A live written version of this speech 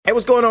Hey,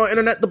 what's going on,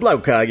 Internet? The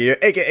Blowcog here,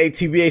 aka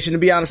TBH, and to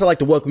be honest, I'd like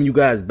to welcome you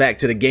guys back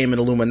to the Game and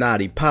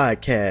Illuminati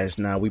podcast.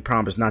 Now, we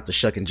promise not to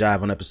shuck and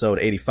jive on episode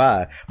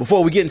 85.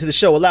 Before we get into the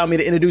show, allow me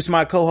to introduce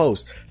my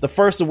co-host, the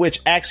first of which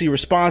actually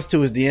responds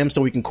to his DM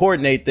so we can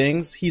coordinate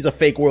things. He's a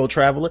fake world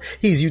traveler.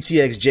 He's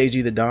UTX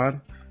JG the Don.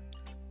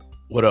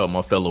 What up,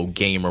 my fellow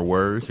gamer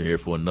words? We're here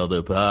for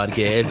another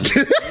podcast.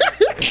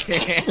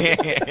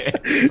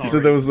 So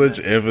there was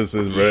such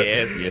emphasis, bro.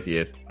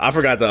 Yes. I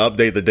forgot to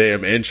update the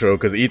damn intro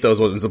because Ethos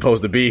wasn't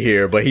supposed to be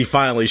here, but he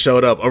finally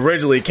showed up.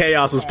 Originally,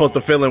 Chaos was supposed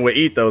to fill in with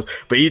Ethos,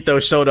 but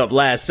Ethos showed up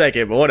last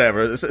second. But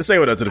whatever. Say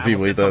what up to the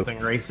people, Ethos.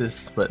 Something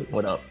racist, but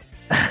what up?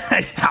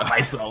 I stopped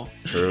myself.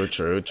 True.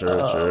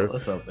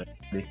 What's up,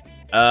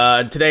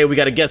 man? Today we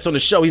got a guest on the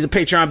show. He's a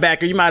Patreon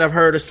backer. You might have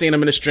heard or seen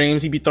him in the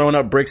streams. He be throwing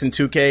up bricks in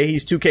 2K.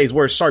 He's 2K's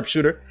worst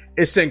sharpshooter.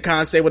 It's Sen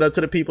Khan. Say what up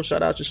to the people.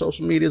 Shout out your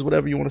social medias,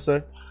 whatever you want to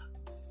say.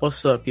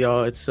 What's up,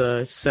 y'all? It's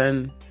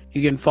Sen.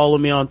 You can follow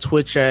me on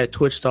Twitch at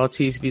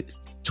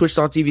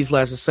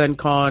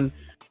twitch.tv/AscendCon,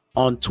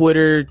 on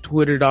Twitter,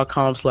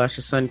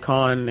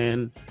 twitter.com/AscendCon,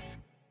 and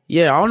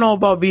yeah, I don't know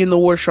about being the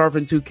worst sharp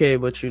in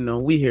 2K, but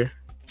we here.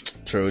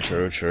 True.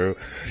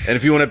 And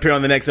if you want to appear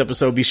on the next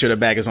episode, be sure to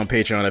back us on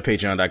Patreon at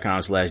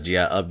patreon.com/GI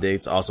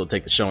updates. Also,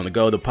 take the show on the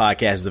go. The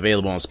podcast is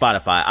available on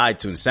Spotify,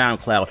 iTunes,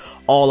 SoundCloud,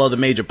 all other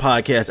major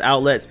podcast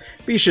outlets.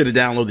 Be sure to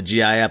download the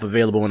GI app,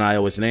 available on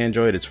iOS and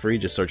Android. It's free.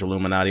 Just search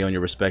Illuminati on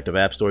your respective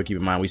app store. Keep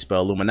in mind, we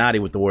spell Illuminati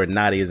with the word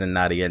naughty as in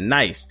naughty and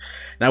nice.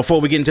 Now,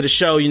 before we get into the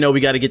show, we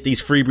got to get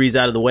these freebies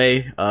out of the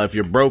way. If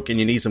you're broke and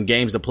you need some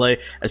games to play,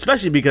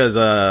 especially because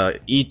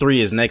E3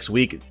 is next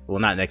week. Well,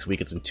 not next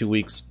week. It's in 2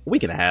 weeks, a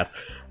week and a half.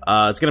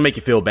 It's going to make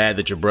you feel bad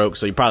that you're broke,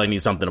 so you probably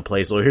need something to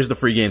play. So here's the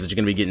free games that you're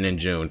going to be getting in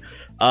June.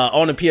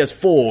 On the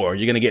PS4,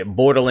 you're going to get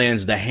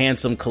Borderlands The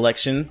Handsome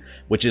Collection,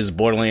 which is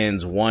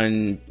Borderlands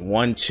 1,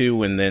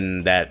 2, and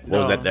then that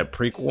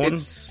prequel one?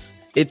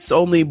 It's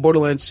only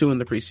Borderlands 2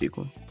 and the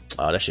pre-sequel.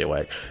 Oh, that shit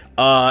whack.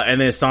 And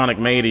then Sonic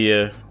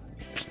Mania.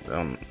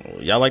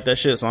 Y'all like that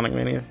shit, Sonic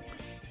Mania?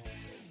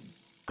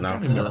 No. I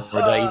don't even know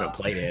where I even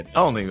played it. I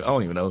don't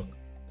even know.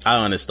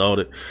 I uninstalled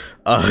it.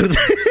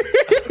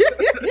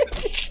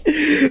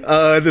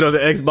 Then on the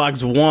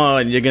Xbox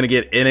One, you're gonna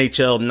get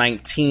NHL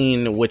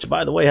 19, which,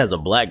 by the way, has a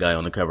black guy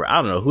on the cover.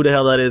 I don't know who the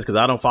hell that is because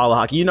I don't follow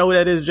hockey. You know who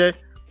that is, Jay?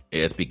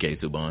 Yeah, it's PK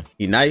Subban.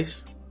 He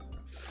nice?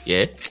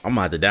 Yeah. I'm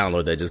gonna have to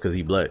download that just because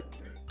he black.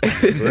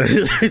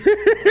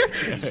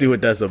 See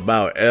what that's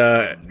about.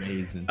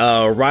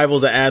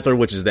 Rivals of Aether,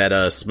 which is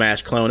that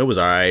Smash clone. It was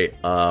alright.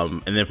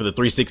 And then for the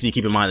 360,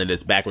 keep in mind that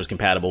it's backwards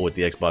compatible with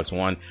the Xbox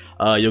One.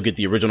 You'll get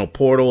the original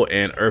Portal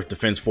and Earth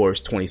Defense Force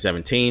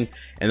 2017.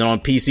 And then on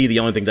PC, the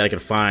only thing that I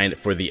could find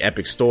for the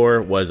Epic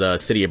Store was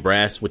City of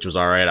Brass, which was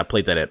alright. I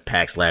played that at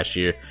PAX last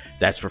year.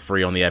 That's for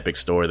free on the Epic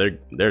Store.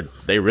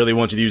 They really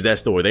want you to use that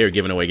store. They are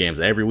giving away games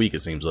every week, it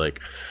seems like.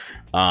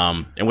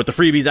 And with the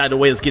freebies out of the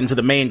way, let's get into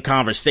the main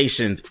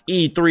conversations.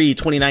 E3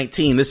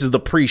 2019. This is the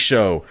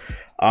pre-show.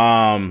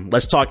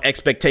 Let's talk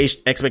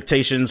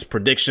expectations,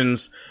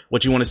 predictions,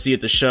 what you want to see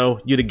at the show.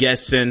 You the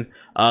guests in.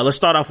 Let's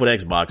start off with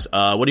Xbox.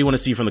 What do you want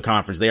to see from the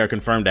conference? They are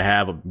confirmed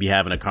to be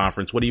having a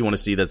conference. What do you want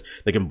to see that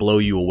can blow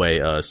you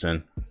away,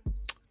 Sin?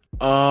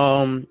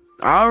 I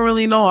don't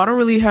really know. I don't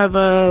really have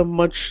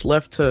much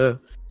left to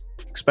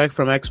expect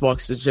from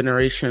Xbox this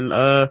generation.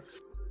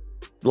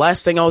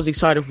 Last thing I was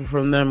excited for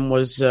from them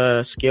was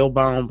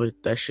Scalebound, but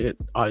that shit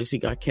obviously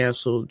got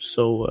canceled.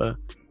 So in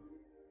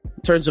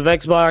terms of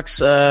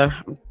Xbox,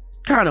 I'm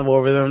kind of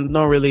over them.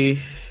 Don't really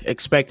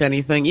expect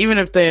anything. Even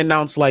if they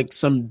announce like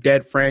some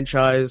dead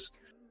franchise,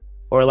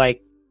 or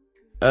like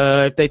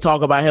if they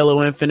talk about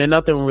Halo Infinite,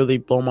 nothing will really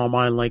blow my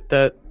mind like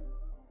that.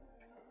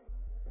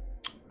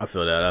 I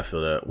feel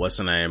that. What's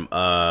the name?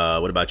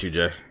 What about you,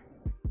 Jay?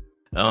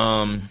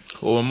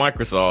 Well, with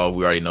Microsoft,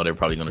 we already know they're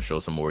probably going to show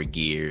some more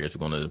gears.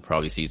 We're going to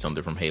probably see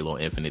something from Halo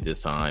Infinite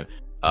this time.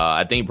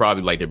 I think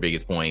probably like their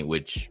biggest point,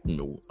 which,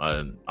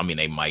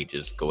 they might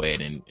just go ahead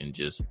and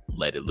just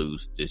let it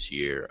loose this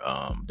year.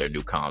 Their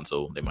new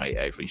console, they might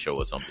actually show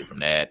us something from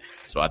that.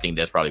 So I think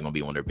that's probably going to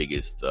be one of their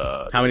biggest.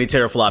 How many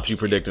teraflops you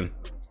predicting?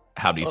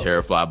 How do you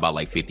teraflop? About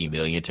like 50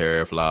 million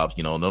teraflops.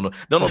 No,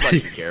 nobody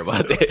care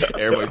about that.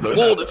 Everybody's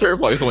like, the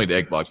teraflop. It's only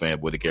the Xbox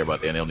fanboy that care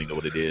about that. And they don't even know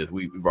what it is.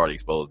 We've already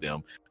exposed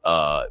them.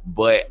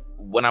 But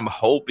what I'm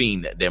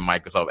hoping that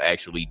Microsoft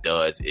actually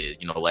does is,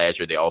 last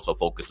year they also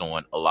focused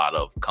on a lot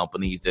of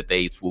companies that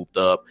they swooped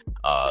up.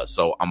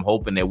 So I'm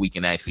hoping that we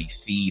can actually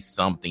see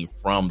something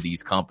from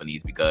these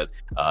companies, because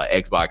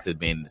Xbox has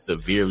been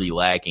severely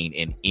lacking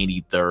in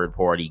any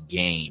third-party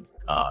games.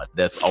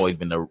 That's always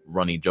been the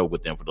running joke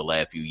with them for the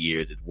last few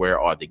years, is where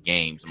are the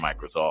games,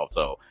 Microsoft?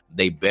 So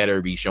they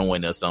better be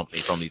showing us something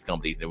from these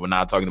companies. And we're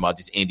not talking about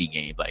just indie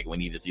games. Like, we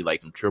need to see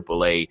like some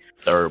AAA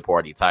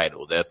third-party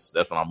titles. That's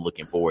what I'm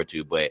looking forward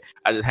to. But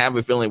I just have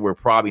a feeling we're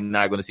probably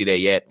not going to see that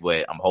yet,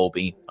 but I'm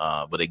hoping.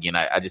 But again,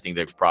 I just think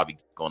they're probably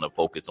going to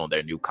focus on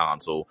their new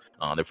console.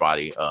 They're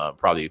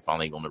probably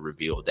finally going to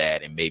reveal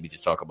that, and maybe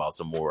just talk about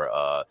some more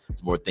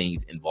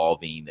things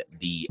involving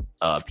the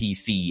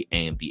PC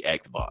and the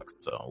Xbox.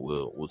 So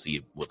we'll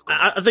see what's going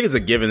on. I think it's a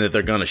given that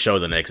they're going to show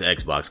the next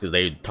Xbox because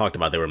they talked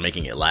about they were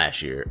making it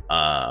last year.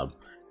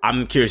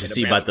 I'm curious to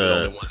see about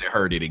the ones that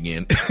heard it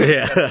again.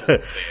 Yeah,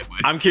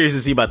 I'm curious to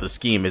see about the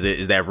scheme.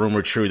 Is that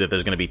rumor true that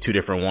there's going to be two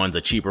different ones,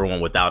 a cheaper one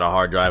without a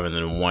hard drive, and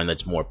then one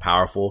that's more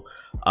powerful?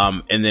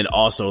 And then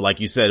also, like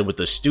you said, with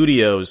the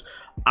studios,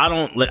 I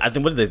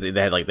think what did they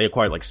say? They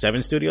acquired like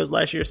 7 studios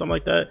last year or something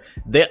like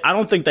that. I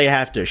don't think they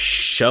have to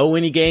show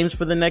any games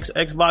for the next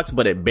Xbox,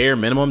 but at bare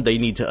minimum, they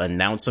need to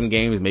announce some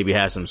games, maybe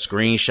have some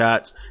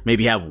screenshots,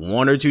 maybe have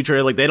 1 or 2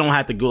 trailers. Like they don't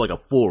have to go like a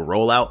full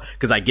rollout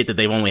because I get that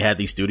they've only had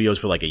these studios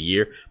for like a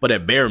year, but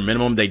at bare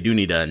minimum, they do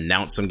need to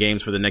announce some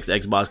games for the next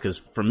Xbox because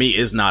for me,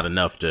 it's not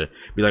enough to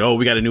be like, oh,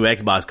 we got a new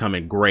Xbox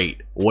coming.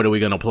 Great. What are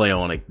we going to play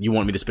on it? You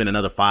want me to spend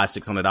another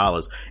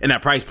 $500-$600 and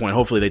that price point?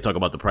 Hopefully they talk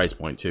about the price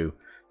point too.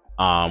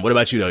 What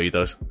about you though,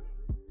 Ethos?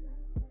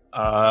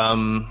 I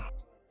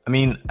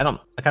mean, I kind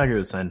of agree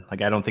with Sen.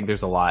 Like, I don't think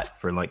there's a lot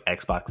for like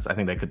Xbox. I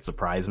think that could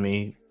surprise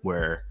me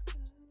where,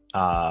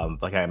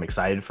 like I'm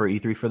excited for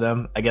E3 for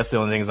them. I guess the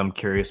only things I'm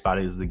curious about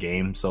is the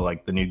game. So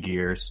like the new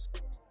Gears,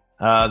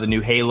 the new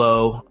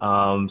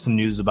Halo, some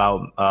news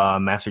about,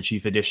 Master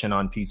Chief Edition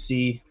on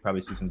PC.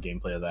 Probably see some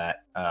gameplay of that.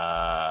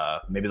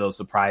 Maybe they'll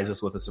surprise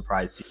us with a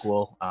surprise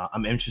sequel.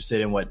 I'm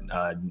interested in what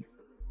are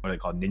they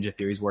called? Ninja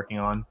Theory's working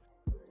on.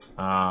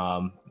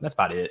 That's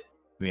about it,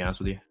 to be honest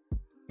with you.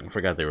 I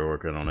forgot they were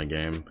working on a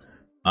game.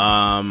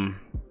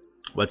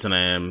 What's the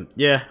name?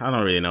 Yeah, I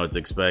don't really know what to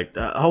expect.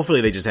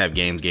 Hopefully they just have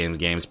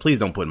games. Please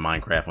don't put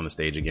Minecraft on the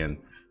stage again.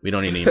 We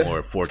don't need any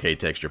more 4K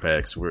texture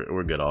packs.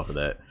 We're good off of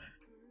that.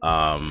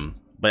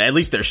 But at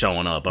least they're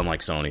showing up, unlike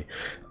Sony.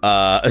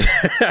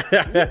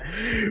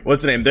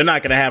 What's the name? They're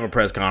not going to have a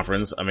press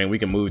conference. I mean, we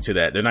can move to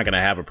that. They're not going to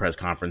have a press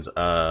conference.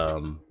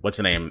 What's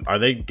the name? Are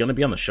they going to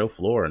be on the show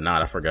floor or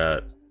not? I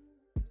forgot.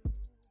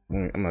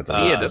 I'm not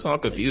yeah, that's what I'm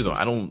confused on.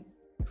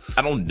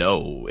 I don't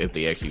know if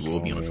they actually will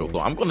be on the show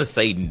floor. I'm going to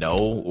say no,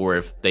 or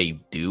if they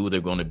do,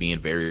 they're going to be in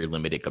very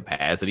limited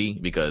capacity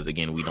because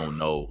again, we don't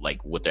know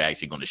like what they're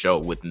actually going to show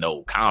with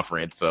no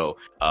conference. So,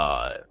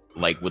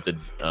 like with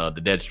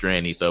the Death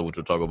Stranding stuff, which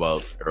we'll talk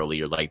about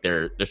earlier, like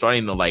they're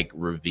starting to like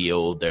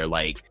reveal their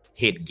like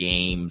hit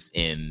games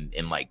in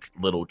like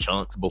little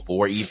chunks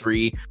before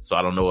E3. So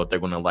I don't know if they're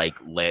going to like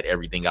let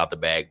everything out the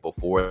bag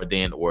before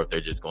then, or if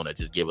they're just going to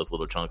just give us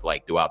little chunks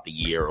like throughout the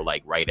year or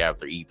like right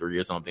after E3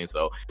 or something.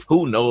 So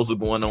who knows what's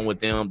going on with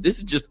them? This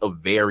is just a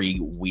very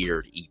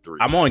weird E3.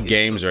 I'm on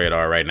Games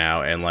Radar right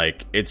now, and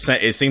like it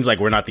seems like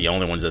we're not the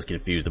only ones that's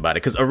confused about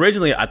it. Because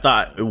originally I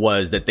thought it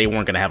was that they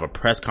weren't going to have a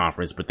press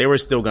conference, but they were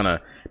still going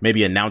to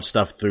maybe announce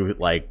stuff through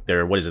like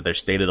their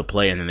state of the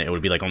play, and then it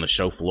would be like on the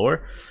show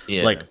floor.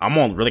 Yeah. Like I'm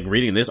on like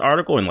reading this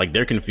article, and like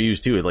they're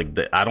confused too. Like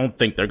I don't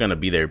think they're going to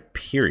be there.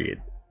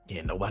 Period.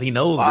 Yeah, nobody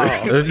knows. Wow.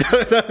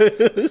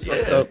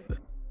 Yeah.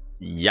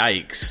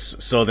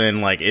 Yikes. So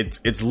then like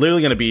it's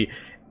literally going to be.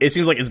 It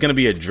seems like it's going to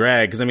be a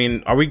drag. Because I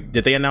mean,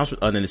 did they announce a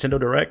Nintendo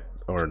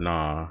Direct or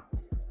nah?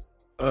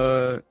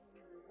 I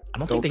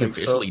don't think they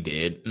officially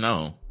did.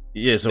 No.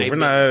 Yeah, so we're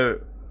not,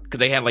 because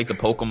they had like the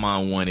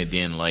Pokemon one, and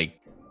then like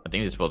I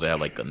think they're supposed to have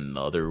like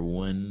another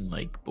one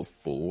like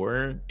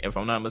before, if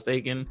I'm not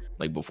mistaken,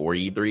 like before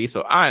E3.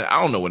 So I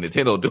don't know what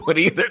Nintendo doing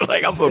either.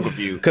 Like I'm so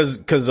confused.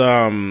 Because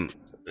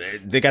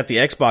they got the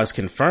Xbox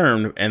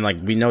confirmed, and like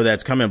we know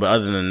that's coming. But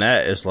other than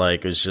that, it's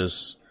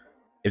just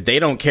if they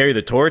don't carry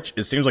the torch,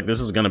 it seems like this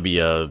is gonna be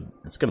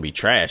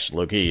trash,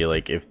 low key.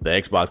 Like if the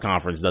Xbox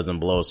conference doesn't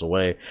blow us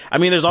away. I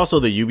mean, there's also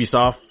the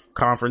Ubisoft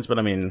conference, but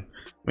I mean,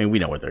 we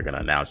know what they're gonna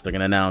announce. They're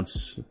gonna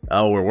announce,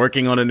 oh, we're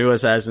working on a new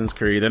Assassin's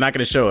Creed. They're not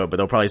gonna show it, but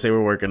they'll probably say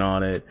we're working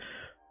on it.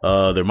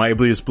 There might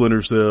be a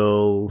Splinter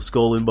Cell,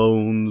 Skull and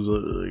Bones.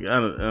 I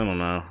don't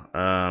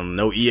know.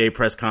 No EA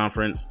press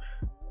conference.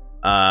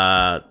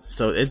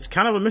 So it's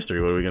kind of a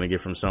mystery. What are we going to get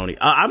from Sony?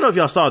 I don't know if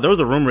y'all saw, there was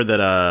a rumor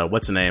that,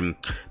 what's the name?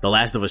 The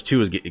Last of Us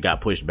 2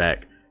 got pushed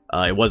back.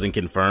 It wasn't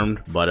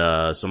confirmed,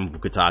 but, some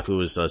Kotaku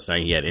was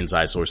saying he had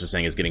inside sources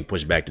saying it's getting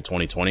pushed back to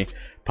 2020,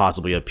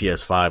 possibly a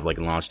PS5 like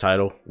launch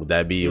title. Would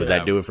that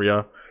do it for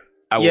y'all?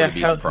 I wouldn't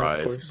be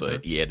surprised,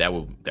 but yeah, that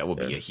would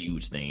be a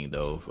huge thing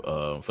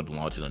though, for the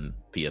launch of the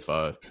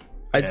PS5.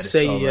 I'd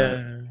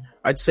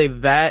say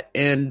that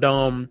and,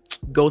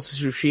 Ghost of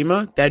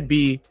Tsushima, that'd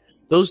be,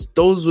 those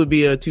would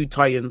be 2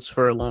 titans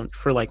for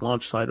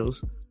launch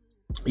titles.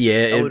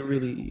 Yeah,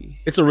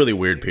 it's a really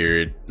weird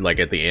period. Like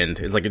at the end,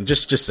 it's like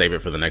just save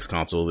it for the next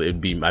console. I'd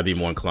be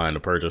more inclined to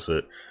purchase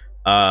it.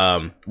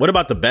 What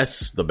about the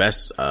best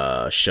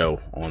show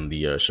on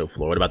the show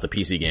floor? What about the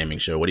PC gaming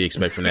show? What do you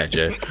expect from that,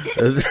 Jay?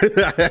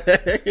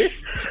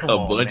 A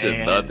bunch of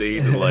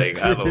nothing. Like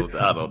I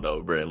don't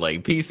know, bro.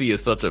 Like PC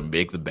is such a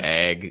mixed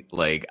bag.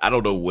 Like I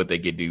don't know what they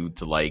could do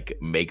to like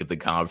make the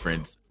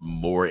conference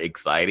more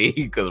exciting,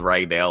 because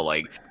right now,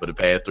 like for the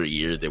past 3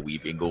 years that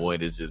we've been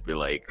going, it's just been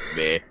like,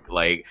 man,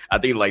 like I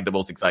think like the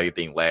most exciting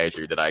thing last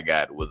year that I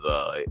got was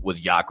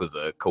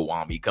Yakuza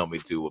Kiwami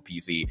coming to a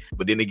PC,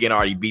 but then again I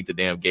already beat the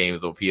damn game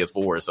games on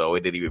PS4, so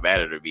it didn't even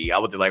matter to me. I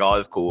was just like, oh,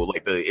 it's cool.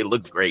 Like it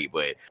looks great,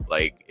 but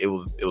like it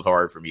was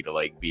hard for me to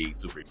like be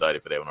super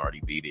excited for that when I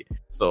already beat it.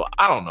 So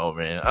I don't know,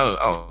 man. I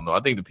don't know. I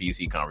think the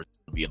PC conference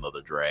will be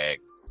another drag.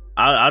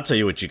 I'll tell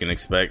you what you can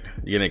expect.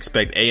 You can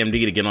expect AMD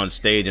to get on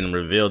stage and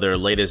reveal their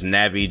latest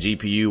Navi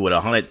GPU with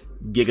 100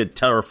 giga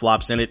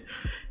teraflops in it,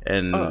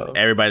 and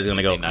everybody's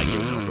gonna go, they're not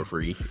giving it for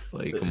free.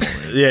 Like, come on,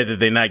 man. Yeah, that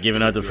they're not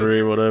giving out the free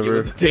or whatever.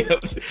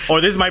 Or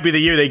this might be the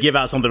year they give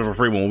out something for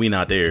free when we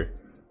not there.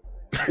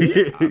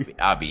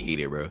 I'll be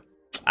heated, bro.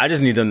 I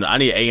just need them. I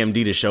need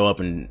AMD to show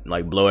up and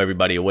like blow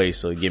everybody away,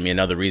 so give me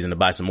another reason to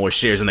buy some more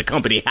shares in the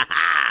company.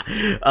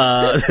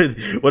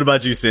 What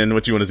about you, Sin?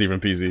 What you want to see from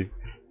PC?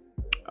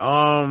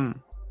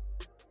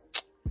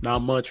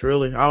 Not much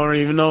really. I don't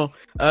even know.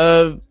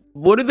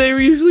 What do they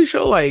usually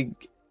show? Like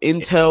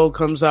Intel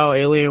comes out,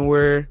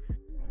 Alienware.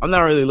 I'm not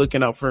really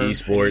looking out for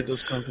esports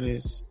those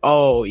companies.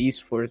 Oh,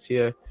 esports,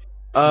 yeah.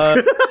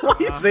 Why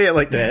you say it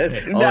like that?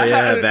 Oh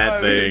yeah,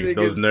 that thing.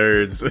 Those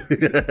nerds.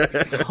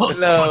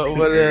 No,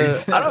 but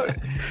I don't.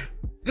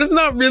 There's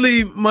not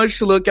really much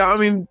to look at. I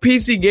mean,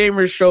 PC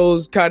Gamer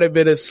show's kind of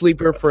been a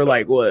sleeper for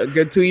like what, a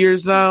good 2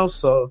 years now.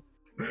 So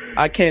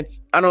I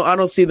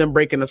don't see them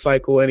breaking the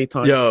cycle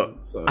anytime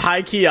soon. So.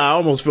 High key, I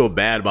almost feel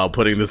bad about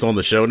putting this on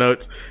the show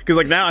notes because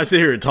like now I sit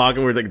here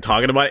and we're like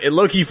talking about it. It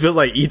low key feels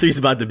like E3's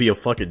about to be a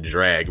fucking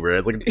drag, bro.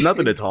 It's like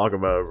nothing to talk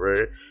about,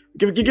 bro.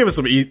 Give us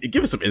some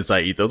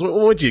insight, Ethos.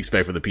 What'd you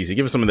expect from the PC?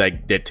 Give us some of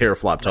that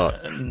teraflop talk.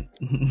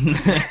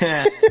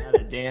 Not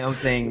a damn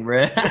thing,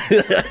 bro.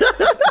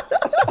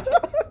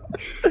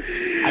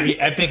 I mean,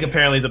 Epic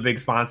apparently is a big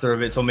sponsor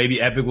of it, so maybe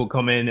Epic will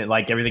come in and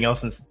like everything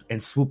else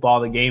and swoop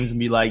all the games and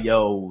be like,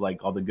 yo,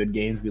 like all the good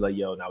games, be like,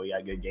 yo, now we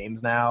got good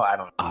games now. I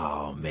don't know.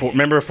 Oh, man.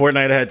 Remember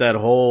Fortnite had that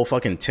whole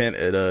fucking tent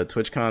at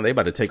TwitchCon? They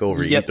about to take over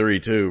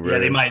E3 too, bro. Yeah,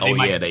 they might.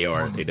 Yeah, they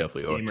are. They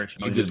definitely are.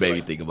 You just made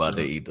me think about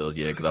the Ethos,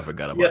 yeah, because I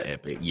forgot about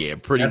Epic. Yeah,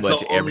 pretty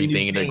much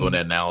everything they're going to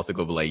announce, they're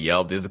going to be like,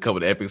 yup, this is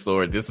coming to Epic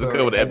Store, this is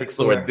coming to Epic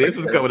Store, this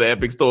is coming to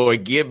Epic Store.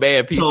 Get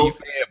mad, PC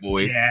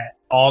fanboys. Yeah.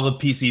 All the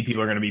PC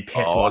people are going to be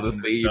pissed. All the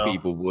Steam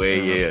people,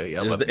 boy, yeah.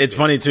 It's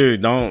funny too.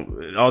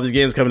 Don't all these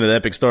games coming to the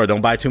Epic Store.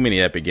 Don't buy too many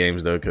Epic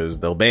games though, because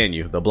they'll ban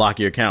you. They'll block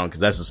your account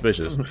because that's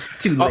suspicious.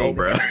 Too late,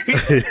 bro. From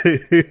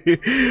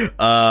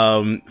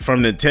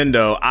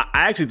Nintendo, I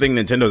actually think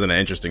Nintendo's in an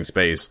interesting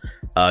space.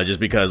 Just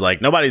because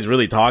like nobody's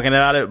really talking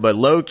about it, but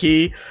low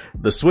key,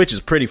 the Switch is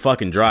pretty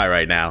fucking dry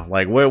right now.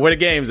 Like where the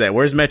games at?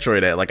 Where's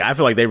Metroid at? Like I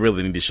feel like they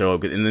really need to show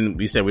up. And then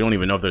we said we don't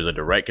even know if there's a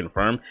direct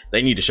confirm.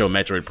 They need to show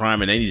Metroid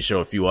Prime and they need to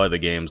show a few other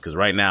games because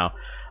right now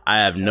I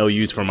have no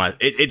use for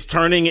it's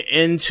turning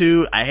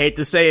into, I hate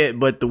to say it,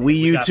 but the Wii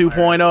U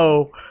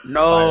 2.0.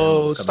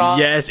 No, stop.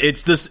 Yes,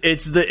 it's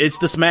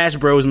the Smash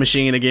Bros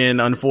machine again,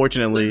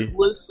 unfortunately.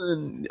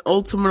 Listen,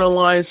 Ultimate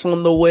Alliance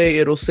on the way.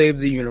 It'll save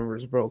the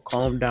universe, bro.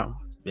 Calm down.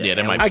 Yeah,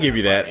 that might. I give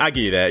you that. Yeah,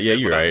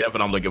 you're right. That's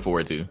what I'm looking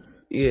forward to.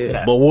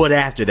 Yeah. But what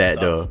after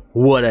that, though?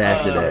 What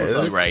after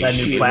that? Right. That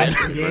new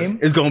Platinum game?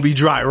 It's gonna be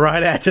dry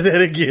right after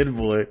that again,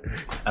 boy.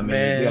 I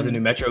mean, we got the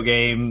new Metro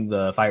game.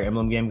 The Fire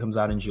Emblem game comes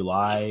out in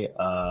July.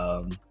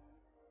 Oh,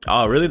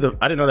 really?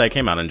 I didn't know that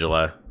came out in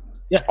July.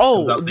 Yeah.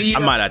 Oh, I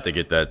might have to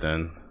get that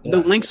then. The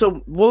Link's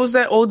what was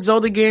that old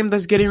Zelda game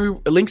that's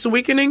getting Link's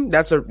Awakening?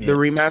 That's the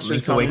remastered.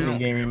 Link's Awakening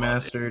game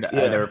remastered.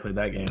 Yeah. I never played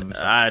that game.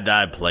 So.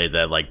 I played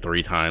that like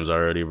 3 times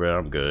already, bro.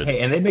 I'm good.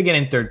 Hey, and they've been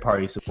getting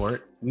third-party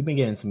support. We've been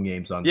getting some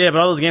games on. Yeah, but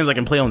all those games I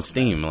can play on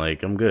Steam.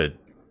 Like, I'm good.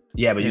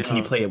 Yeah, but can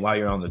you play it while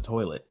you're on the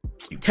toilet?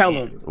 Tell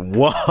them.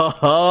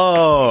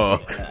 Whoa!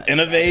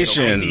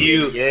 Innovation.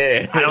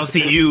 I don't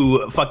see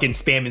you fucking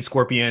spamming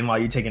Scorpion while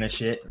you're taking a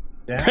shit.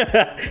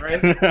 Yeah.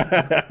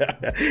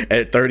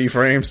 At 30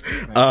 frames.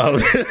 So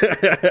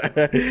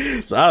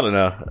I don't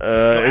know.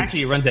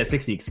 Actually, it runs at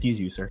 60. Excuse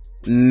you, sir.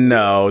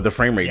 No, the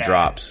frame rate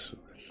drops.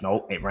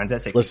 No, it runs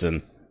at 60.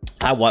 Listen,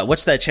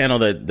 what's that channel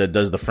that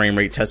does the frame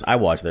rate test? I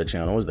watch that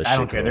channel. What's that shit? I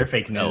don't care. They're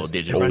fake news. No,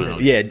 Digital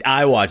Foundry. Yeah,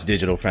 I watch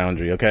Digital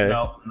Foundry. Okay.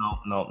 No.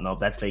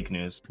 That's fake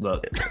news.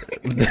 Look,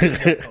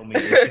 Nintendo told me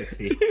it's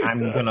 60.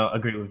 I'm gonna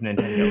agree with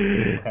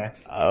Nintendo. Okay.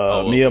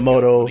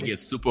 Miyamoto. We get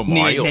Super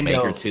Mario Nintendo.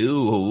 Maker 2.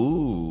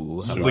 Ooh.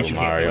 Super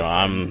Mario.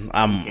 I'm.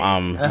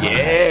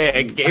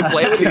 Yeah, can't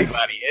play with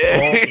anybody.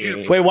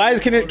 Yeah.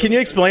 Wait, can you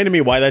explain to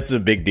me why that's a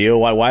big deal?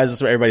 Why is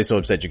this everybody so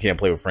upset you can't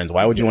play with friends?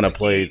 Why would you want to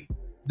play?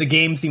 The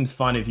game seems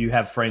fun if you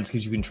have friends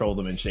because you control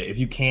them and shit. If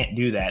you can't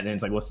do that, then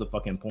it's like, what's the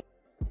fucking point?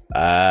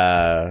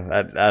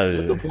 What's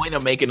the point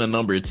of making a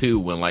number 2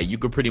 when like you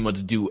could pretty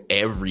much do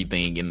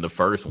everything in the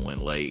first one?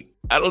 Like,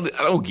 I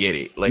don't get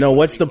it. Like, no,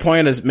 what's the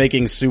point of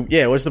making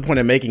what's the point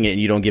of making it and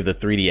you don't give the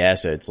 3D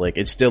assets? Like,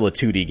 it's still a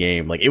 2D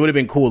game. Like, it would have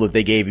been cool if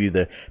they gave you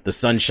the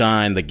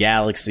Sunshine, the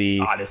Galaxy,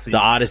 the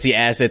Odyssey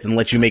assets and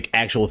let you make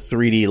actual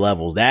 3D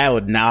levels. I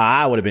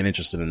would have been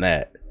interested in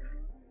that.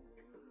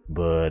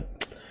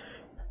 But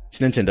It's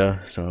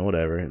Nintendo, so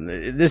whatever.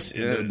 This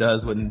Nintendo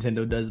does what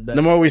Nintendo does best.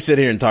 the more we sit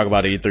here and talk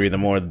about E3, the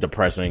more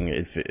depressing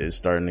it is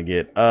starting to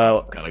get.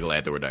 Kind of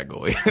glad that we're not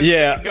going.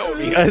 Yeah.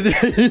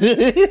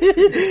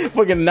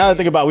 Fucking now that I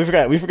think about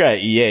it, we forgot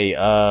EA.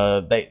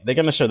 They're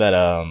gonna show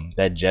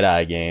that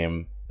Jedi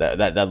game.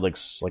 That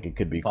looks like it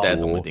could be cool. That's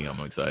the one thing I'm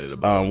excited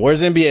about.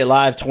 Where's NBA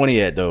Live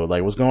 20 at though?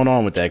 Like, what's going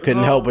on with that?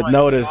 Couldn't help but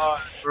notice.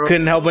 God,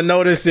 couldn't help but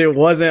notice it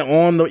wasn't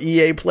on the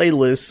EA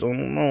playlist.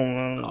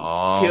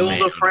 Kill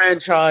the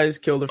franchise.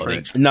 Kill the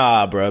franchise.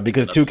 Nah, bro,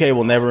 because 2K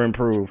will never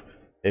improve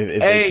if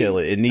they kill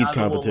it. It needs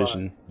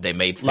competition. They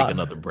may take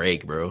another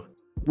break, bro.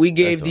 We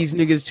gave these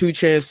niggas 2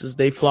 chances.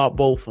 They flopped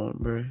both of them,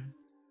 bro.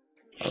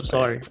 I'm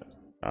sorry.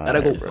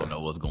 I just don't know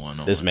what's going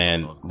on. This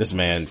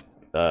man,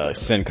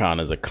 Sincon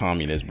is a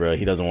communist, bro.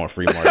 He doesn't want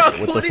free market.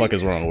 What the fuck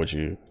is wrong with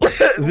you?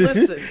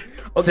 Listen,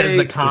 okay. Says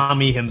the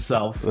commie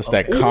himself. That's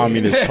that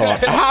communist talk.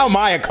 How am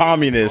I a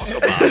communist?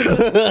 Act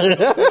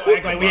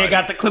like we ain't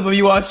got the clip of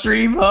you on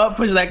stream, huh?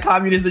 Pushing that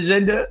communist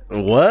agenda.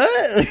 What?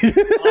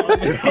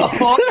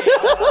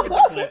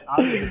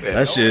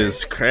 That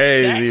shit's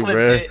crazy,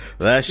 bro.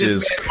 That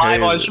shit's crazy.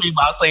 Live on stream,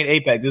 I was playing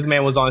Apex. This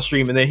man was on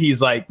stream, and then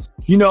he's like,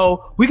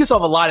 we can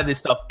solve a lot of this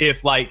stuff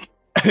if, like,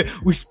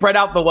 we spread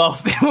out the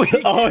wealth.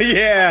 Oh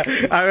yeah,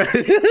 and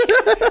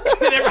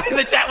everybody in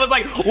the chat was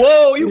like,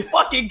 "Whoa, you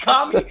fucking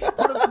commie!" Put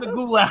him in the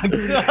gulag.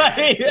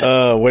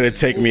 Way to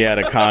take me out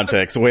of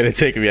context.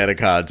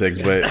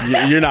 But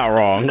you're not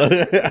wrong.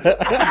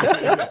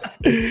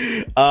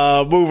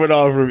 Moving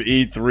on from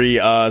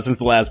E3. Since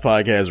the last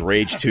podcast,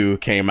 Rage 2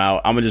 came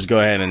out. I'm gonna just go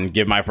ahead and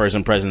give my first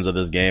impressions of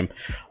this game.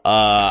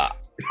 I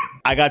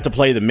got to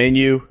play the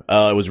menu.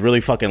 It was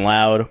really fucking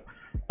loud.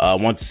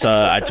 Once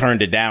I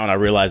turned it down, I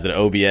realized that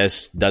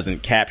OBS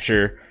doesn't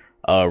capture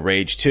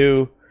Rage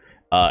 2,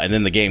 and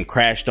then the game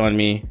crashed on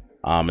me,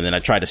 and then I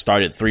tried to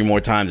start it 3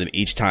 more times, and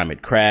each time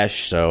it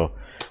crashed. So,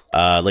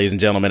 ladies and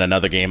gentlemen,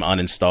 another game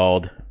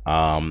uninstalled,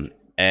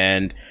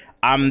 and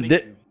I'm...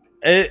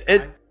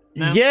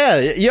 Yeah,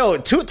 yo,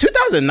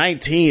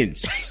 2019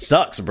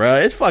 sucks, bro.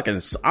 It's fucking...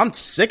 I'm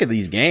sick of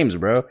these games,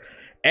 bro.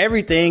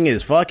 Everything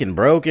is fucking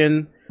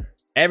broken.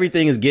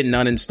 Everything is getting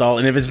uninstalled,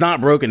 and if it's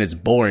not broken, it's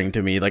boring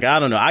to me. Like, I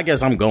don't know. I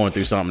guess I'm going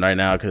through something right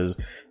now because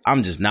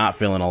I'm just not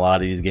feeling a lot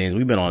of these games.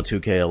 We've been on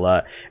 2K a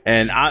lot,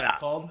 and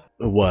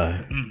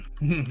what?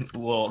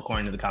 Well,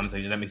 according to the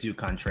conversation, that makes you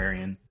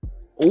contrarian.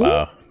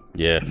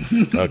 Yeah.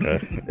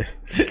 Okay.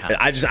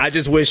 I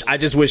just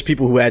wish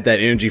people who had that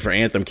energy for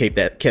Anthem kept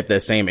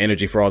that same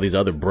energy for all these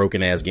other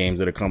broken ass games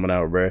that are coming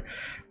out, bro.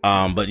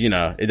 But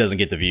it doesn't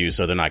get the views,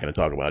 so they're not going to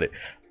talk about it.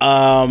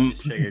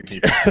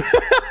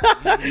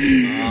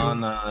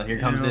 Here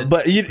comes it.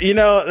 But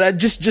that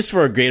just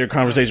for a greater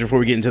conversation before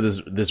we get into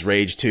this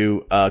Rage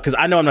 2, because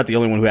I know I'm not the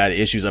only one who had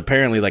issues.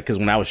 Apparently, like, because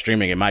when I was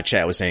streaming it, my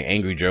chat was saying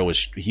Angry Joe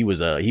was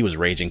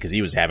raging because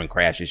he was having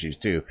crash issues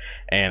too.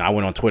 And I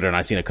went on Twitter and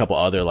I seen a couple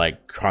other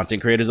like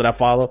content creators that I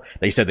follow.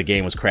 They said the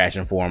game was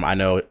crashing for him. I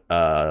know.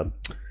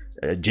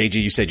 JG,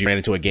 you said you ran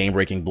into a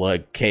game-breaking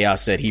bug.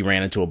 Chaos said he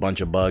ran into a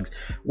bunch of bugs.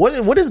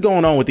 What is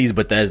going on with these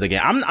Bethesda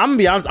games? I'm gonna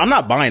be honest, I'm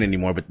not buying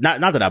anymore, but not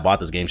that I bought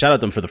this game. Shout out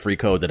them for the free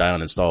code that I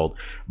uninstalled.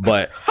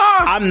 But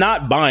I'm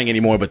not buying any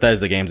more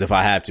Bethesda games if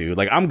I have to.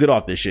 Like, I'm good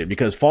off this shit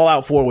because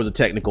Fallout 4 was a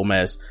technical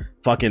mess.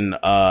 Fucking,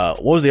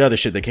 what was the other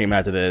shit that came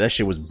after that? That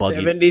shit was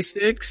buggy.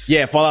 76?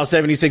 Yeah, Fallout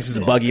 76 is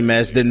a buggy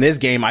mess. Then this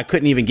game, I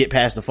couldn't even get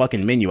past the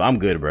fucking menu. I'm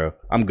good, bro.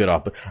 I'm good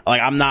off.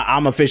 Like,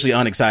 I'm officially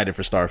unexcited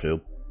for Starfield.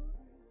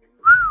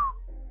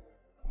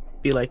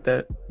 Be like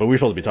that. But we're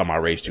supposed to be talking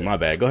about Rage 2. My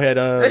bad. Go ahead.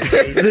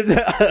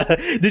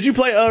 Did you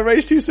play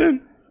Rage 2,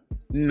 Sin?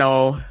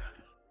 No.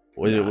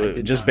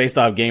 Just based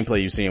off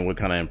gameplay you've seen, what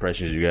kind of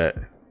impressions you got?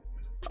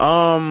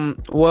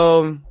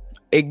 Well,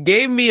 it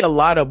gave me a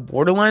lot of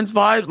Borderlands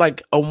vibes,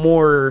 like a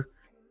more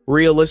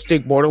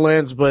realistic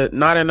Borderlands, but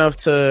not enough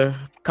to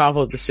cop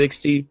up the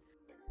 60.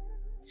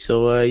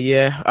 So,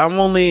 yeah, I'm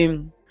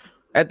only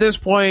at this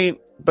point.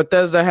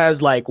 Bethesda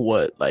has like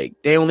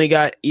they only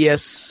got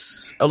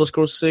Elder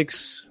Scrolls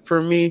 6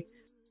 for me,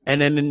 and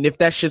then if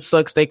that shit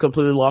sucks, they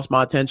completely lost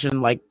my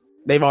attention. Like,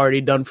 they've already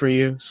done for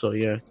you. So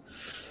yeah.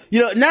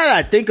 Now that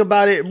I think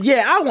about it,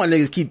 yeah, I want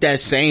to keep that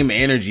same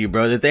energy,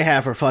 bro, that they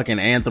have for fucking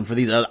Anthem for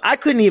these other. I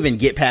couldn't even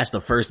get past the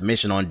first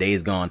mission on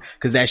Days Gone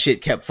because that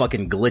shit kept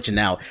fucking glitching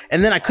out.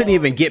 And then I couldn't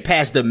even get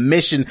past the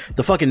mission,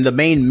 the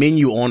main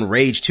menu on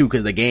Rage 2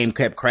 because the game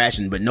kept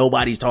crashing, but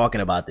nobody's talking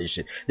about this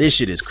shit. This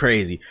shit is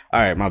crazy. All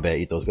right, my bad,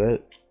 Ethos, go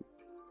ahead.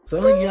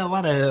 So yeah, a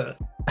lot of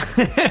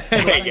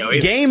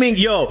gaming,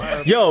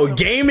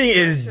 gaming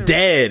is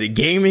dead.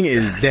 Gaming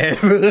is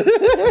dead.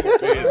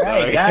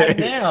 Right,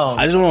 goddamn.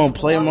 I just want to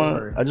play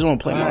my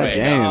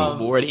games.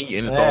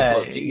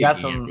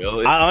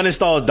 I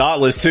uninstalled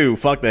Dauntless too.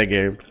 Fuck that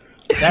game.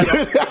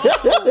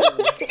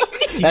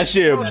 That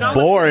shit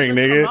boring,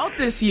 nigga. Out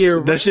this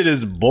year, that shit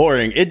is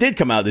boring. It did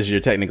come out this year,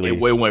 technically. It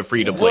went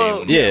free to play.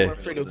 Well, yeah.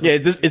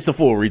 It's the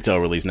full retail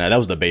release now. That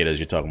was the betas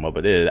you're talking about,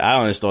 but I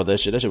uninstalled that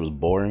shit. That shit was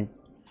boring.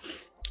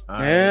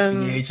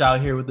 PH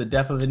out here with the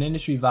death of an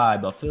industry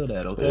vibe. I feel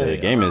that. Okay,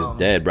 the game is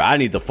dead, bro. I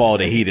need the fall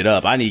to heat it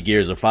up. I need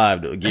Gears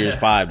 5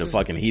 to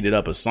fucking heat it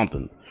up or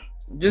something.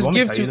 Just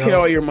give 2K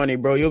all your money,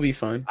 bro. You'll be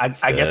fine.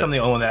 I guess I'm the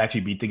only one that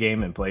actually beat the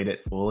game and played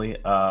it fully.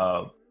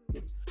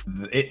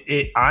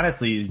 It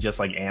honestly is just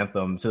like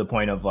Anthem, to the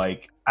point of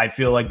like, I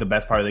feel like the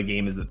best part of the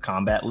game is its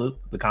combat loop.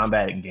 The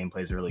combat and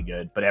gameplay is really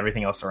good, but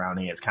everything else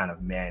surrounding it's kind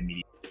of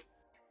mediocre.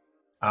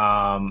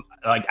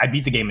 Like I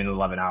beat the game in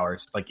 11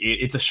 hours. Like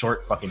it's a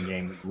short fucking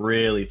game,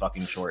 really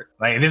fucking short.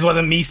 Like this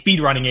wasn't me speed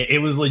running it. It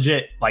was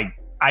legit. Like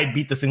I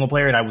beat the single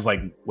player and I was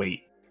like,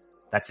 wait,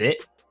 that's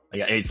it?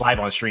 Like, it's live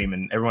on stream,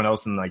 and everyone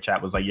else in like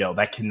chat was like, yo,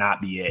 that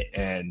cannot be it.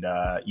 And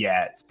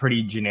yeah, it's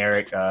pretty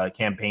generic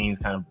campaigns,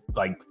 kind of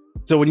like.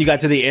 So when you got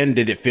to the end,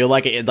 did it feel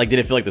like it? Like, did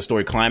it feel like the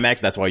story climax?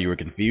 That's why you were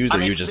confused,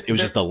 or it was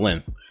just the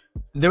length?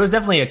 There was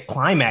definitely a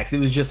climax. It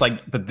was just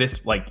like, but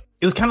this, like,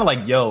 it was kind of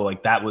like, yo,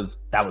 like that was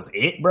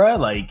it, bro.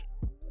 Like,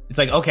 it's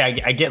like,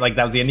 okay, I get like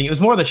that was the ending. It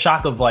was more the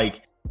shock of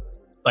like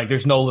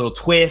there's no little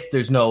twist,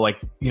 there's no like,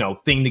 you know,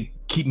 thing to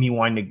keep me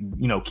wanting to,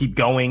 you know, keep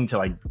going to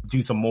like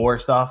do some more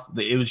stuff.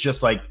 It was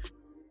just like,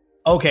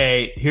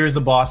 okay, here's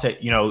the boss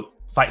that, you know,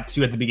 fights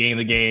you at the beginning of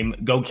the game,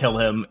 go kill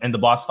him, and the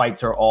boss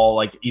fights are all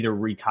like either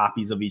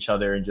recopies of each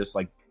other and just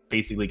like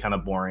basically kind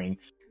of boring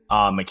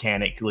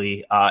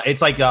mechanically.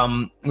 It's like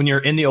when you're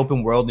in the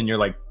open world and you're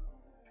like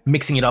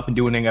mixing it up and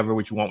doing whatever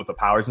what you want with the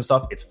powers and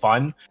stuff, it's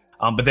fun.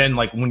 But then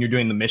like when you're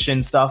doing the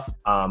mission stuff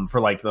for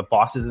like the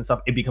bosses and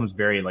stuff, it becomes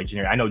very like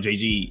generic. I know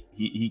JG,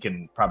 he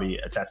can probably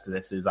attest to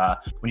this, is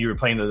when you were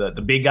playing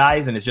the big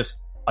guys and it's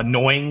just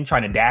annoying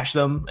trying to dash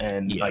them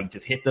and like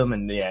just hit them,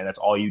 and that's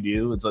all you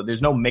do. So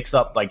there's no mix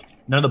up, like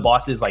none of the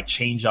bosses like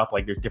change up,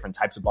 like there's different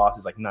types of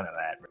bosses, like none of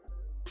that.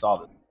 It's all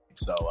the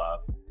so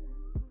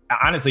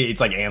honestly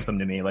it's like Anthem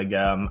to me. Like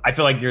I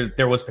feel like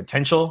there was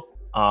potential.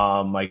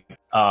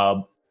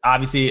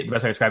 Obviously the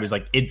best I describe is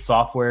like id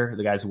Software,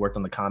 the guys who worked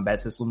on the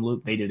combat system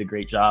loop, they did a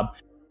great job.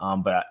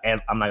 But I'm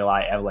not gonna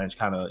lie, Avalanche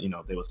kind of, you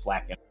know, they were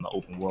slacking on the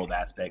open world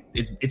aspect.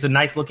 It's a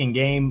nice looking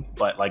game,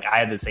 but like I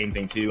had the same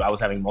thing too. I was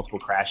having multiple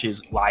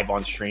crashes live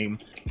on stream.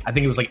 I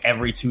think it was like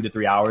every 2 to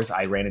 3 hours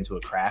I ran into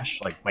a crash.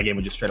 Like my game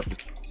would just straight up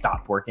just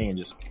stop working and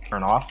just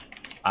turn off.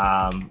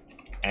 Yeah,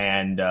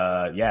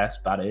 that's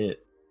about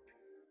it.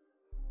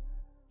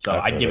 So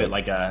I'd give it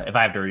like if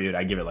I have to review it,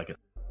 I'd give it like a.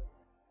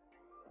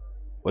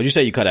 What'd you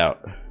say you cut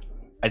out?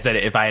 I said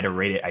if I had to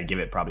rate it, I'd give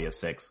it probably a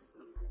 6.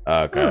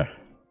 Okay.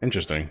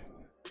 Interesting.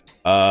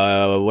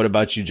 What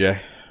about you,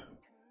 Jay?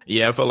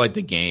 Yeah, I felt like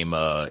the game,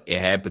 it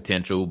had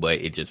potential, but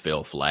it just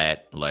fell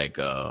flat. Like,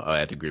 I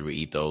have to agree with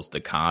Ethos.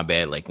 The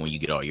combat, like when you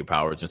get all your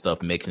powers and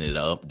stuff, mixing it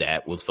up,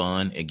 that was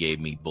fun. It gave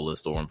me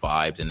Bulletstorm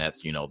vibes, and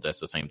that's, you know, that's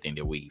the same thing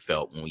that we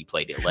felt when we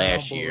played it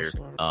last year,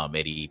 at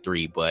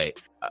E3.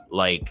 But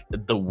like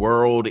the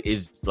world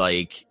is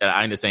like,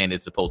 I understand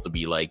it's supposed to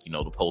be like, you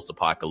know, the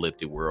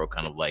post-apocalyptic world,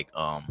 kind of like,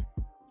 damn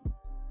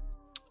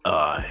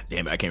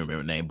it, I can't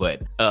remember the name,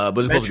 but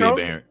it's supposed to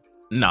be a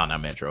No,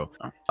 not Metro.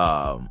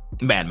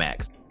 Mad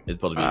Max. It's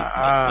supposed to be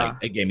like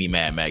it gave me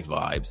Mad Max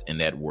vibes in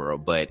that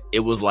world, but it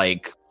was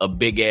like a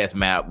big ass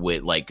map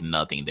with like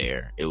nothing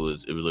there. It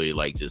was really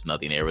like just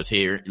nothing there. It was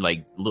here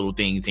like little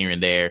things here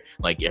and there.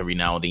 Like every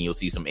now and then you'll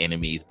see some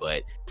enemies,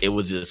 but it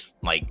was just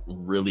like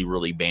really,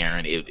 really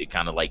barren. It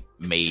kind of like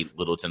made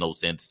little to no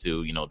sense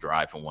to, you know,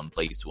 drive from one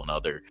place to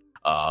another.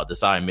 The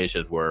side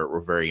missions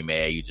were very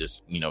mad. You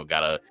just, you know,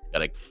 gotta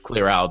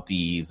clear out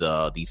these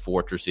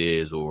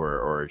fortresses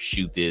or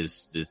shoot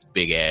this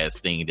big ass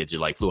thing that just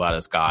like flew out of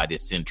the sky,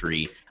 this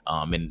sentry.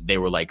 And they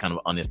were like kind of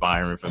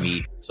uninspiring for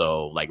me.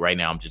 So like right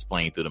now I'm just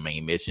playing through the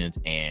main missions,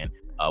 and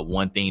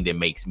one thing that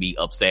makes me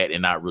upset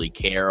and not really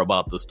care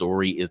about the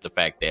story is the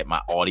fact that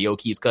my audio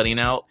keeps cutting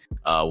out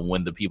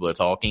when the people are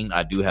talking.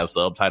 I do have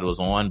subtitles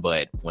on,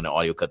 but when the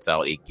audio cuts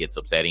out, it gets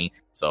upsetting.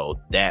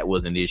 So that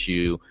was an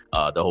issue.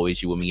 The whole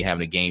issue with me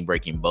having a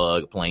game-breaking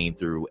bug playing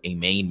through a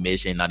main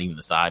mission, not even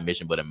a side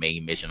mission, but a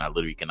main mission. I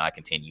literally cannot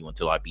continue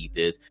until I beat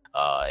this.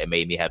 It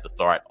made me have to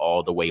start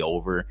all the way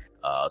over.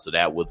 So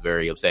that was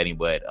very upsetting,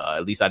 but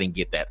at least I didn't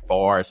get that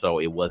far, so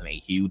it wasn't a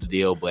huge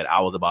deal. But I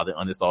was about to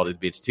uninstall this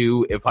bitch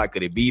too if I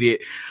could have beat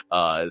it.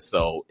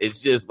 So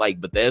it's just like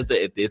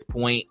Bethesda at this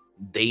point,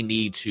 they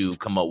need to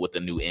come up with a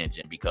new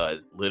engine,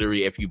 because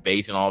literally if you're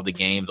basing all the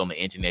games on the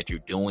engine that you're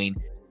doing,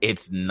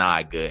 it's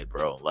not good,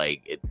 bro.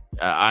 Like,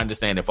 I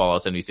understand that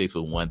Fallout 76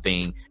 was one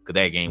thing, because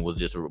that game was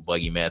just a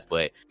buggy mess,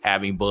 but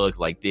having bugs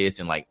like this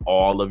in like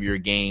all of your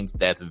games,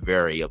 that's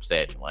very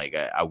upsetting. Like,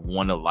 I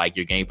want to like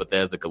your game,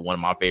 Bethesda, because one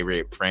of my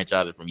favorite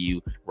franchises from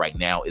you right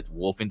now is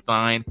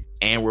Wolfenstein,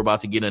 and we're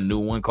about to get a new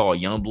one called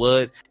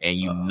Youngblood, and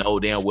you know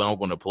damn well I'm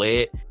going to play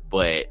it.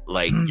 But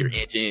like your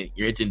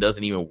engine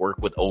doesn't even work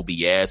with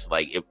OBS.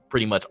 Like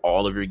pretty much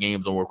all of your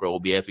games don't work with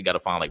OBS. We got to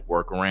find like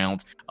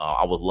workarounds.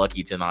 I was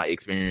lucky to not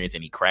experience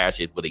any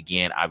crashes, but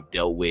again, I've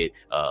dealt with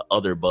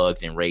other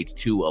bugs in Rage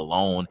 2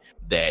 alone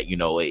that, you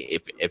know,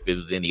 if it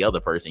was any other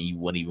person, you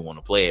wouldn't even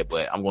want to play it.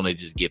 But I'm going to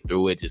just get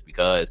through it just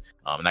because.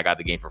 And I got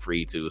the game for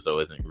free too, so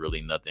it isn't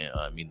really nothing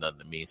nothing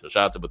to me. So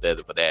shout out to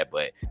Bethesda for that.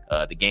 But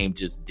the game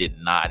just did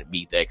not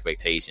meet the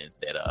expectations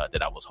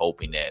that I was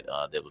hoping that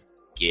was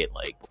get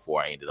like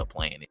before I ended up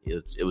playing it.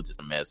 It was just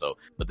a mess. So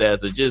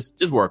Bethesda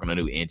just work on a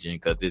new engine,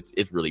 because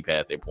it's really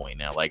past that point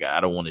now. Like, I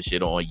don't want to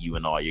shit on you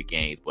and all your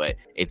games, but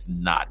it's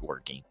not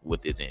working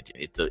with this engine.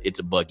 It's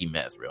a buggy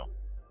mess, bro.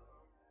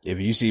 If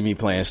you see me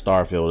playing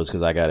Starfield, it's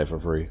because I got it for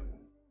free.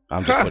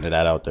 I'm just putting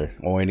that out there.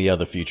 Or any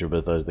other future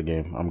Bethesda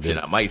game. I'm good.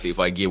 Shit, I might see if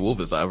I get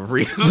Wolfenstein for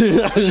free.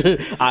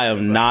 I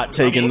am not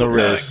taking the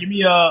risk. Give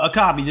me a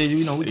copy, JJ.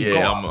 You know, we can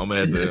go. I'm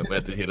gonna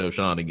have to hit up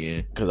Sean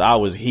again. Because I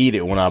was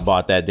heated when I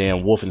bought that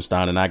damn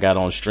Wolfenstein and I got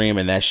on stream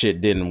and that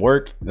shit didn't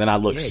work. Then I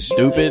looked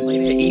stupid.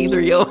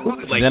 Either, yo.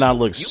 Like, then I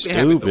looked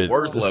stupid. The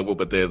worst luck with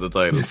Bethesda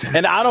titles.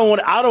 And I don't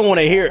want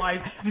to hear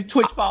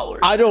Twitch followers.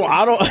 I don't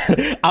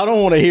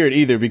want to hear it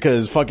either,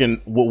 because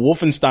fucking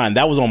Wolfenstein,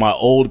 that was on my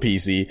old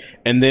PC,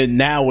 and then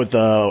now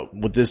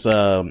with this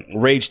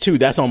Rage 2,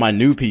 that's on my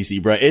new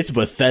PC, bro. It's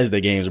Bethesda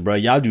games, bro.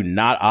 Y'all do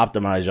not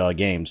optimize y'all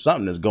games.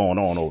 Something is going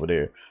on over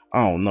there.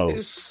 I don't know.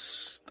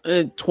 It's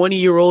a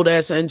 20-year-old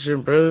ass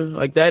engine, bro.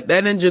 Like that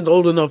engine's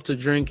old enough to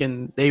drink,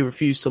 and they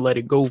refuse to let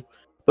it go.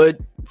 But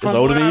it's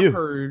older than you.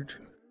 Heard,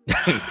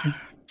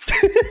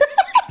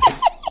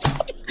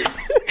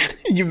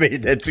 you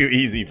made that too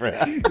easy, bro.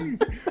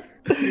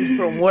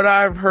 From what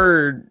I've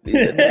heard,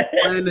 they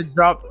plan to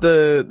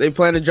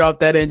drop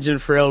that engine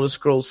for Elder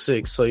Scrolls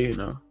 6. So you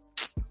know.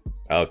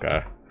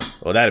 Okay,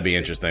 well that'd be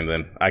interesting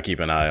then. I keep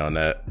an eye on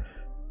that.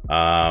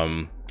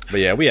 But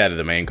yeah, we added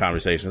the main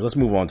conversations. Let's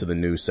move on to the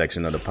news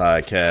section of the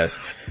podcast.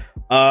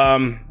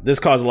 This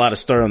caused a lot of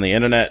stir on the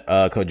internet.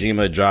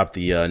 Kojima dropped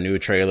the new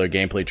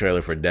gameplay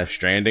trailer for Death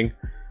Stranding.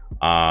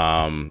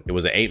 It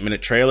was an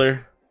 8-minute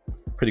trailer.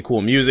 Pretty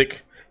cool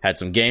music. Had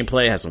some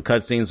gameplay, had some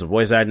cutscenes, some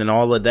voice acting, and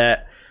all of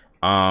that.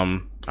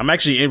 I'm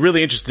actually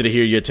really interested to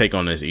hear your take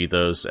on this,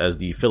 Ethos, as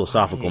the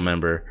philosophical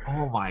member.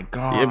 Oh my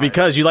god! Yeah,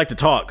 because you like to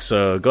talk,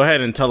 so go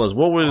ahead and tell us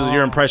what was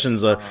your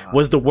impressions.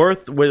 Was the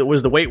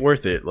wait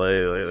worth it?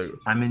 Like,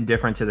 I'm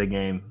indifferent to the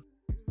game.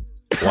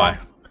 Why?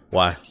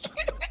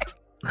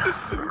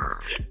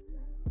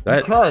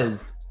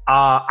 Because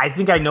I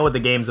think I know what the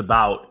game's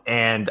about,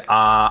 and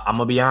I'm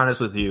gonna be honest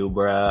with you,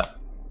 bruh.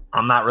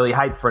 I'm not really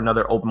hyped for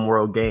another open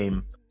world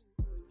game.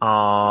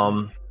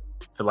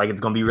 Feel like it's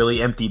gonna be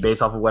really empty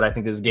based off of what I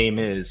think this game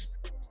is.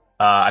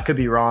 I could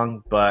be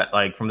wrong, but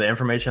like from the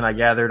information I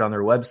gathered on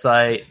their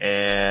website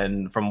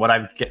and from what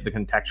I get the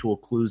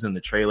contextual clues in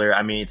the trailer,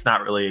 I mean, it's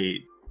not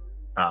really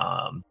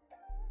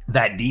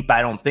that deep.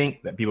 I don't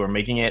think that people are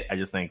making it. I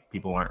just think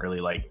people aren't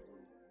really like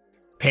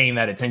paying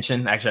that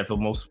attention. Actually, I feel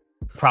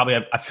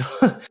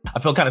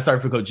kind of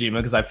sorry for Kojima,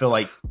 because I feel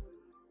like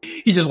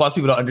he just wants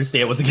people to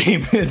understand what the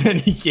game is, and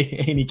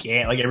he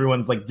can't. Like,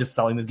 everyone's like just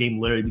selling this game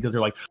literally because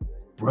they're like,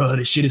 bro,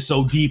 this shit is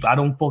so deep. I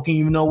don't fucking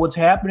even know what's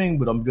happening,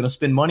 but I'm gonna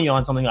spend money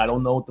on something I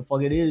don't know what the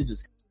fuck it is.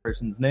 Just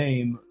person's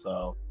name.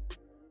 So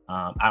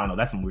I don't know.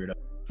 That's some weirdo.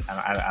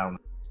 I don't know.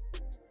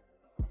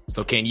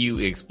 So can you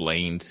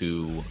explain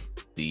to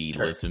the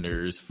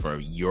listeners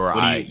from your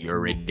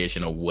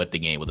rendition of what the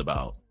game was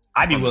about?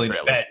 I'd be willing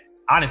to bet.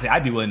 Honestly,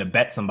 I'd be willing to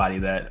bet somebody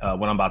that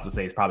what I'm about to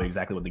say is probably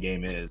exactly what the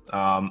game is.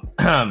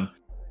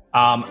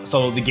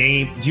 So the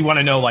game, do you want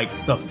to know like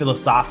the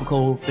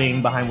philosophical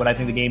thing behind what I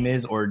think the game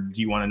is, or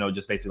do you want to know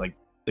just basically like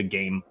the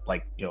game,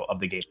 like, you know, of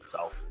the game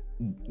itself?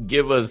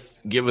 Give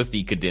us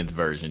the condensed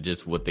version,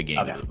 just what the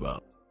game is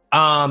about.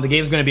 The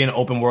game's going to be an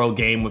open world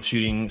game with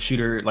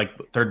shooter, like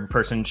third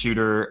person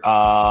shooter,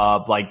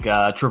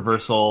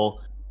 traversal,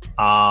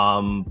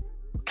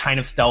 kind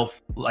of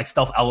stealth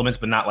elements,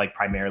 but not like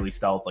primarily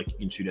stealth. Like, you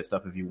can shoot at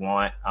stuff if you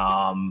want.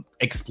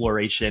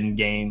 Exploration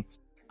game,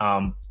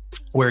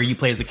 where you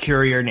play as a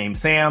courier named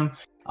Sam.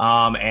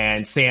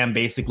 And Sam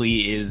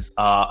basically is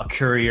a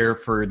courier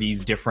for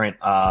these different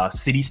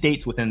city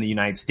states within the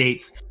United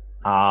States.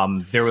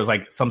 There was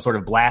like some sort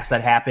of blast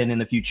that happened in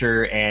the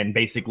future, and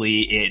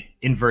basically it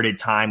inverted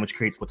time, which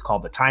creates what's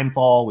called the time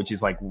fall, which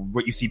is like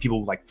what you see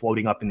people like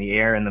floating up in the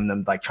air and then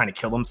them like trying to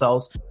kill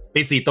themselves.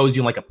 Basically, it throws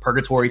you in like a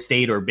purgatory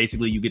state, or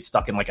basically you get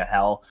stuck in like a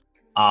hell.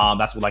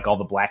 That's what like all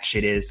the black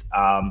shit is.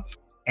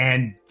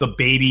 And the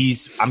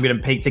babies, I'm going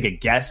to take a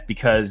guess,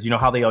 because you know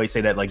how they always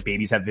say that like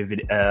babies have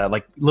vivid,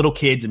 like little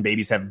kids and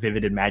babies have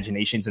vivid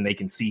imaginations, and they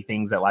can see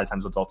things that a lot of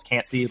times adults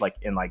can't see, like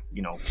in like,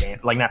 you know,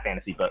 like not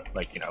fantasy, but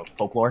like, you know,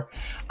 folklore.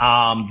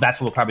 That's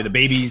what probably the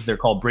babies, they're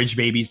called bridge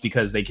babies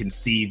because they can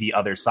see the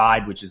other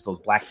side, which is those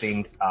black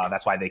things.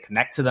 That's why they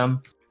connect to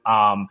them.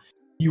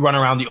 You run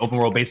around the open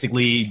world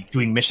basically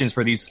doing missions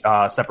for these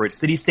separate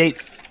city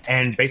states.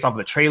 And based off of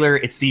the trailer,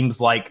 it seems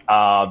like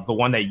the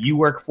one that you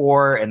work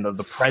for and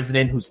the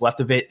president who's left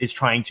of it is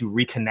trying to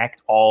reconnect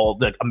all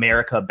the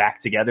America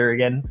back together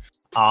again.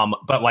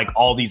 But like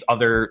all these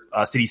other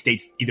city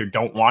states either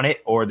don't want it,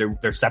 or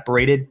they're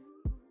separated.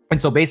 And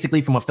so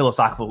basically from a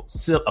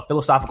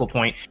philosophical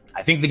point,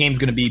 I think the game's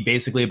going to be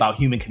basically about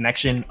human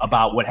connection,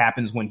 about what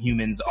happens when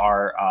humans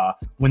are,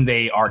 when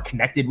they are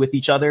connected with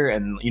each other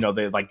and, you know,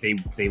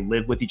 they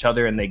live with each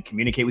other and they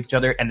communicate with each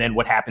other. And then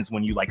what happens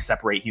when you like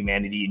separate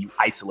humanity and you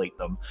isolate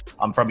them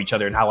from each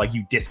other, and how like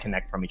you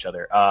disconnect from each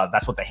other.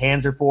 That's what the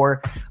hands are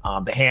for.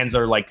 The hands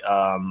are like,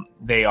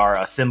 they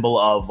are a symbol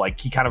of like,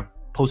 he kind of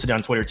posted it on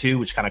Twitter too,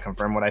 which kind of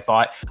confirmed what I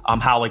thought.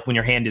 How like when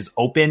your hand is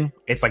open,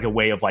 it's like a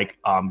way of like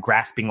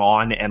grasping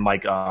on and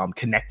like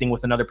connecting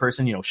with another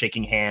person, you know,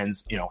 shaking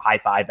hands, you know, high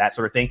five, that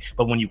sort of thing.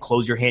 But when you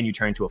close your hand, you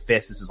turn into a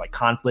fist. This is like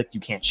conflict. You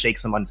can't shake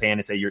someone's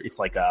hand and say it's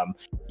like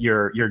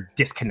you're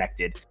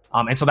disconnected.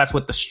 And so that's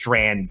what the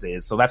Strands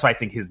is. So that's what I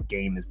think his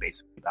game is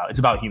basically about. It's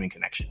about human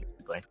connection,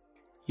 basically.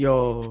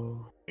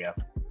 Yo. Yeah.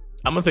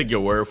 I'm gonna take your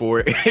word for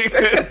it.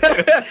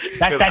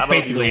 That's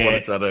basically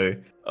it.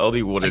 I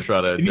only want to try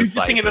to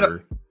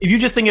decipher. If you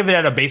just think of it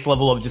at a base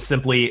level of just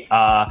simply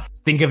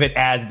think of it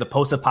as the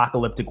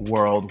post-apocalyptic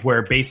world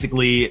where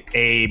basically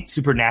a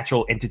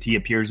supernatural entity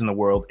appears in the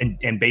world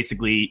and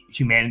basically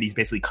humanity's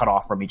basically cut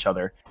off from each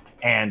other.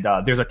 And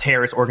there's a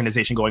terrorist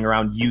organization going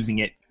around using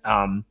it,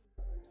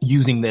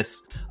 using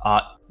this,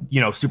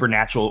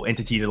 supernatural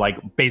entity to like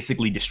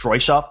basically destroy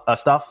stuff.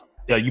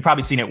 You've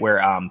probably seen it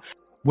where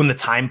when the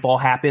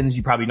timefall happens,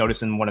 you probably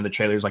notice in one of the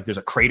trailers, like there's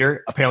a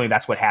crater. Apparently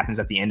that's what happens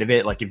at the end of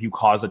it. Like if you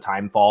cause a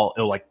timefall,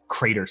 it'll like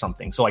crater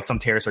something. So like some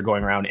terrorists are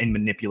going around and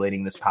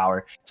manipulating this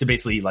power to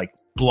basically like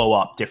blow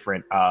up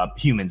different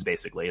humans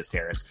basically as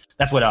terrorists.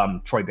 That's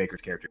what Troy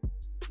Baker's character.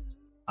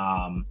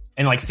 And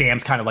like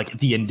Sam's kind of like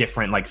the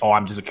indifferent, like, oh,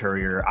 I'm just a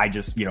courier. I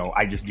just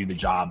do the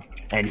job.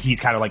 And he's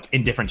kind of like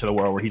indifferent to the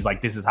world where he's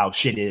like, this is how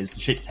shit is.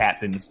 Shit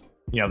happens.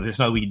 You know, there's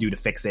nothing we can do to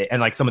fix it.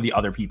 And like some of the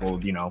other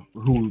people, you know,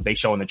 who they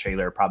show in the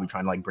trailer are probably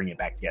trying to like bring it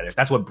back together.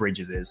 That's what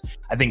Bridges is.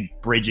 I think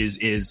Bridges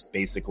is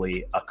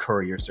basically a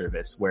courier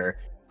service where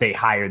they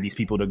hire these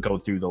people to go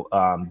through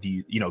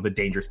the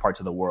dangerous parts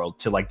of the world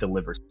to like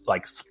deliver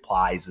like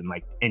supplies and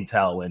like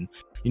intel and,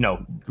 you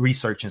know,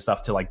 research and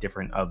stuff to like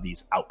different of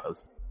these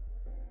outposts.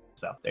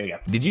 So there you go.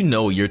 Did you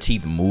know your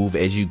teeth move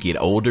as you get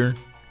older?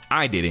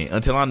 I didn't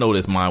until I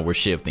noticed mine were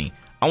shifting.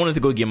 I wanted to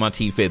go get my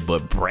teeth fit,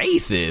 but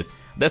braces?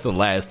 That's the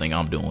last thing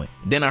I'm doing.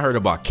 Then I heard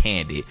about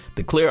Candid,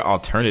 the clear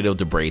alternative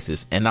to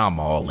braces, and I'm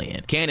all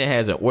in. Candid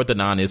has an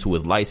orthodontist who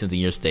is licensed in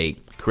your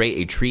state, create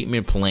a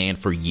treatment plan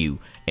for you,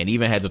 and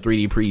even has a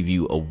 3D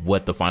preview of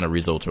what the final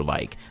results are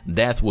like.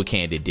 That's what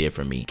Candid did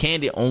for me.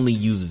 Candid only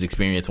uses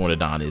experienced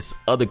orthodontists.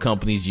 Other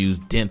companies use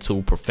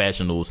dental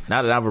professionals.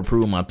 Now that I've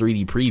approved my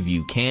 3D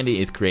preview, Candid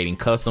is creating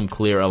custom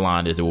clear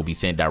aligners that will be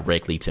sent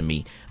directly to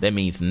me. That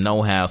means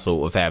no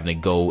hassle of having to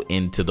go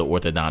into the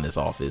orthodontist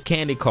office.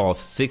 Candid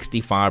costs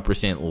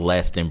 65%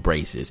 less than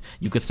braces.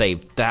 You can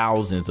save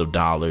thousands of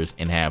dollars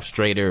and have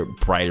straighter,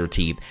 brighter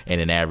teeth in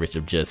an average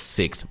of just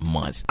 6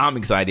 months. I'm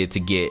excited to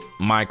get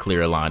my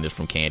clear aligners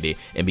from Candid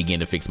and begin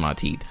to fix my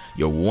teeth.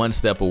 You're one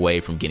step away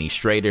from getting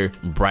straighter,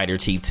 brighter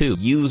teeth too.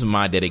 Use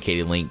my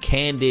dedicated link,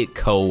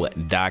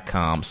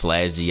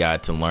 candidco.com/GI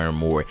to learn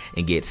more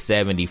and get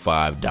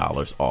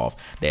 $75 off.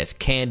 That's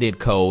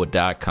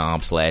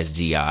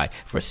candidco.com/GI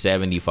for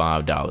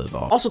 $75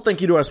 off. Also,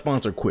 thank you to our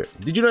sponsor, Quip.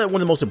 Did you know that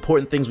one of the most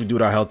important things we do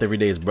to our health every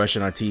day is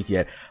brushing our teeth,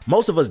 yet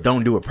most of us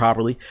don't do it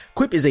properly?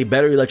 Quip is a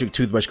better electric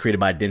toothbrush created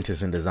by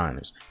dentists and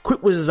designers.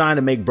 Quip was designed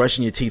to make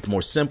brushing your teeth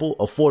more simple,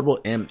 affordable,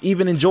 and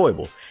even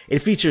enjoyable. It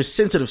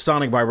features sensitive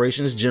sonic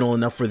vibrations, gentle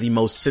enough for the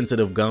most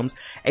sensitive gums,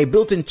 a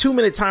built-in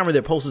 2-minute timer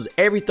that pulses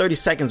every 30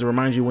 seconds to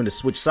remind you when to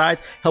switch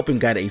sides, helping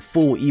guide a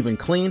full, even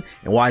clean.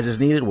 And why is this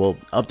needed? Well,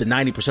 up to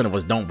 90% of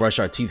us don't brush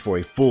our teeth for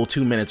a full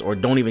 2 minutes or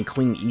don't even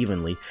clean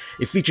evenly.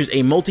 It features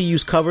a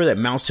multi-use cover that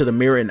mounts to the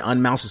mirror and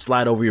unmounts to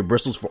slide over your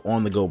bristles for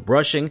on-the-go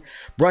brushing.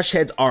 Brush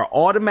heads are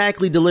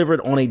automatically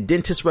delivered on a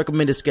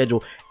dentist-recommended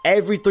schedule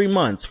every 3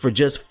 months for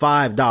just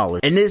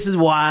 $5. And this is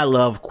why I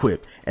love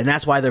Quip. And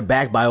that's why they're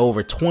backed by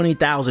over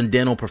 20,000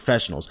 dental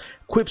professionals.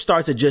 Quip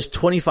starts at just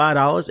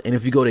 $25. And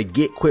if you go to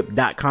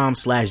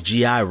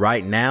getquip.com/GI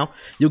right now,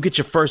 you'll get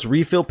your first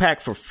refill pack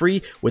for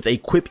free with a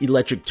Quip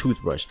electric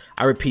toothbrush.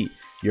 I repeat,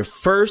 your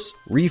first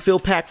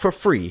refill pack for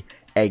free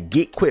at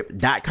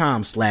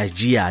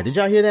getquip.com/GI. Did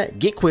y'all hear that?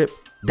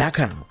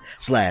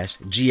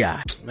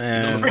 getquip.com/GI.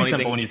 Man, it's pretty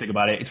simple when you think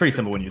about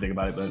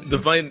it. But the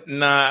funny,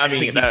 I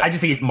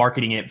just think he's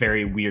marketing it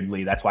very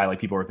weirdly. That's why like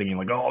people are thinking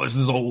like, oh, this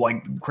is all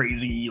like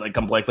crazy, like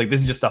complex. Like this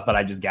is just stuff that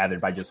I just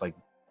gathered by just like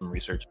some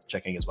research,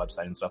 checking his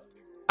website and stuff.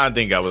 I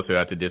think I would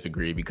have to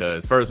disagree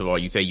because first of all,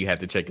 you say you have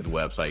to check his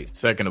website.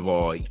 Second of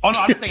all, oh no,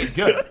 I'm just saying it's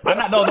good. I'm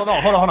not. No,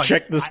 hold on.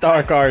 Check the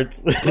star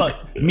cards. Look,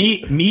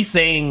 me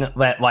saying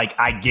that like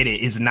I get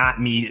it is not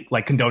me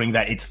like condoning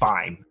that it's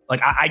fine.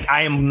 Like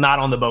I am not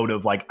on the boat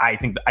of like I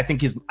think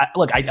his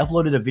look. I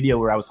uploaded a video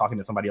where I was talking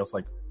to somebody else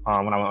like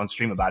when I went on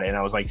stream about it, and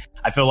I was like,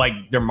 I feel like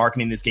they're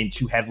marketing this game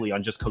too heavily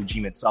on just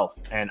Kojima itself,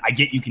 and I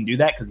get you can do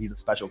that because he's a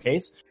special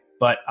case,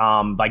 but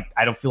like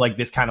I don't feel like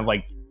this kind of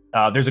like.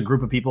 There's a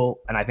group of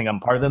people, and I think I'm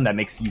part of them, that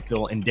makes you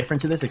feel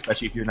indifferent to this,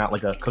 especially if you're not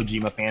like a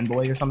Kojima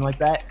fanboy or something like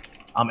that.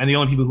 And the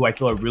only people who I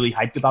feel are really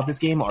hyped about this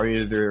game are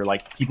either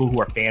like people who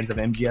are fans of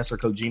MGS or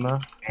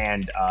Kojima,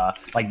 and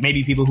like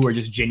maybe people who are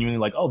just genuinely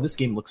like, oh, this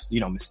game looks,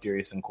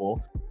 mysterious and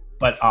cool.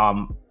 But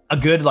a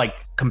good like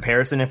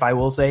comparison, if I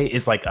will say,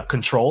 is like a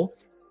Control.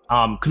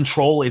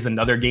 Control is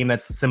another game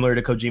that's similar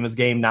to Kojima's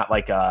game, not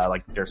like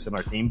they're a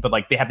similar theme, but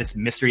like they have this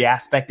mystery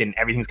aspect and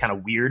everything's kind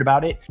of weird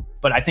about it.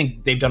 But I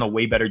think they've done a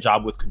way better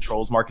job with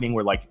Control's marketing,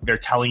 where like they're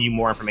telling you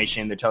more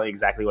information. They're telling you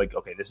exactly like,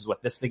 okay, this is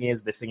what this thing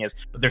is,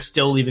 but they're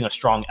still leaving a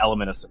strong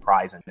element of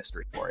surprise and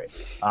mystery for it.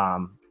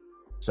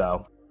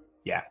 So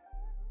yeah,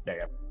 there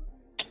you go.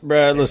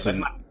 Bruh,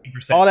 listen,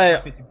 all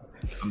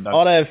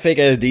that fake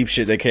ass deep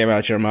shit that came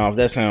out your mouth,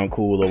 that sound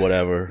cool or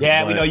whatever.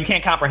 Yeah, we know you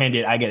can't comprehend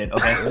it. I get it.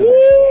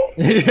 Okay.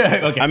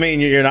 Okay. I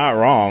mean, you're not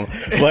wrong,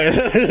 but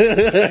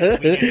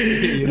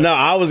no,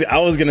 I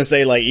was gonna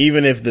say, like,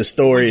 even if the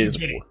story is.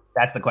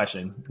 That's the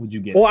question. Would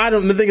you get it?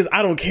 Well, the thing is,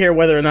 I don't care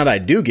whether or not I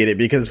do get it,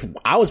 because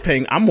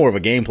I'm more of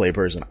a gameplay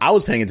person. I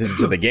was paying attention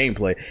to the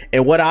gameplay,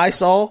 and what I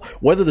saw,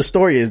 whether the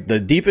story is the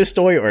deepest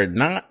story or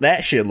not,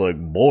 that shit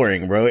looked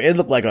boring, bro. It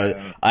looked like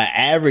a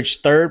average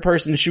third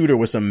person shooter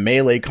with some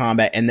melee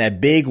combat and that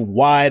big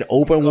wide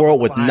open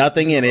world with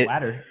nothing in it.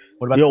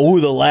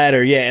 The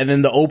ladder, yeah, and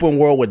then the open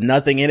world with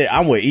nothing in it.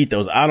 I'm with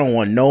Ethos. I don't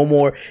want no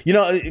more.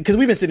 Because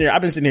I've been sitting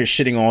here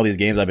shitting on all these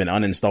games I've been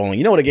uninstalling.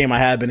 You know what a game I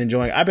have been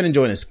enjoying? I've been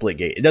enjoying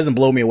Splitgate. It doesn't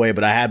blow me away,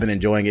 but I have been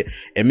enjoying it.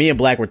 And me and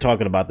Black were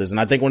talking about this, and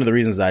I think one of the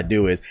reasons I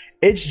do is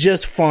it's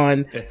just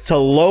fun to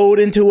load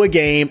into a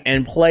game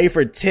and play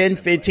for 10,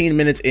 15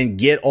 minutes and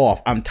get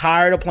off. I'm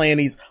tired of playing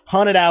these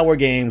 100-hour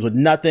games with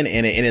nothing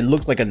in it, and it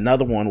looks like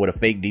another one with a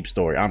fake deep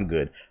story. I'm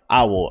good.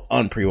 I will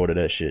pre-order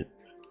that shit.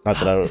 Not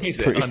that I would.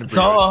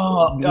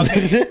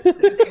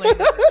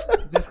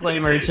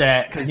 Disclaimer,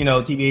 chat, because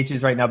TBH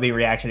is right now being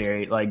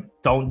reactionary. Like,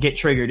 don't get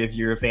triggered if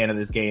you're a fan of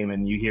this game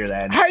and you hear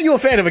that. How are you a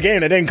fan of a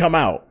game that didn't come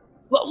out?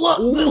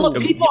 Look,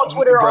 people on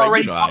Twitter are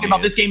already talking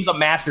about this game's a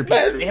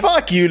masterpiece. Man,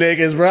 fuck you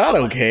niggas, bro. I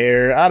don't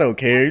care.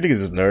 You niggas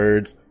is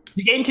nerds.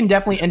 The game can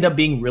definitely end up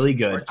being really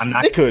good.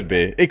 It could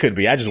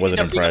be. I just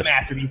wasn't impressed.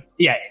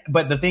 Yeah,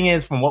 but the thing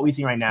is, from what we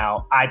see right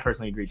now, I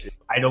personally agree too.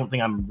 I don't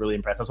think I'm really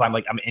impressed. That's why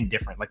I'm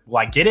indifferent. Like, will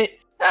I get it?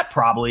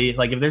 Probably.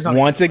 Like, if there's no.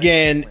 Once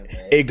again,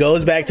 it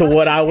goes back to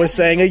what I was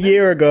saying a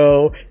year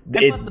ago.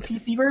 The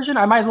PC version.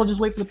 I might as well just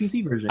wait for the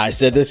PC version. I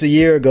said this a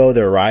year ago.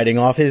 They're riding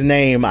off his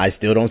name. I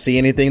still don't see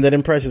anything that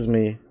impresses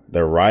me.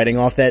 They're riding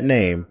off that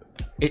name.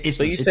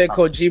 So you said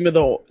Kojima,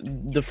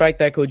 the fact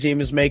that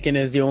Kojima's making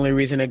is the only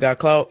reason it got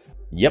clout?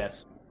 Yep.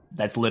 Yes,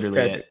 that's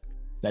literally it.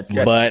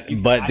 But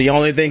the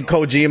only thing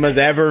Kojima's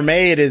ever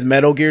made is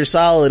Metal Gear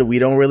Solid. We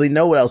don't really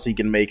know what else he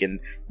can make, and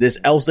this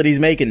else that he's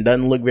making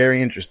doesn't look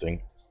very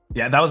interesting.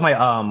 Yeah, that was my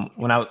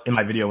in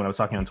my video when I was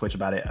talking on Twitch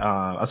about it.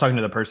 I was talking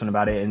to the person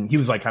about it, and he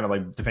was like kind of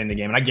like defending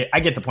the game. And I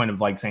get the point of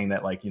like saying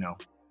that, like,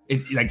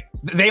 it's like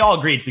they all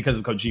agree it's because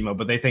of Kojima,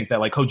 but they think that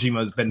like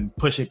Kojima's been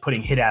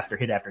putting hit after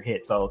hit after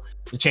hit, so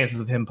the chances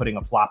of him putting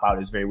a flop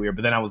out is very weird.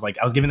 But then I was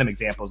giving them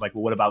examples, like,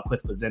 well, what about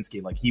Cliff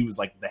Bleszinski? Like, he was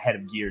like the head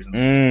of Gears,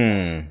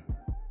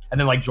 and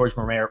then like George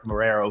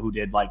Morero, who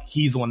did, like,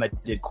 he's the one that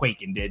did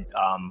Quake and did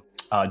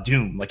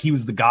Doom. Like, he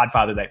was the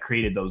godfather that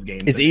created those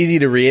games. It's easy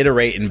to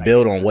reiterate and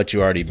build on what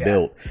you already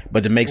built,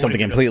 but to make something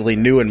completely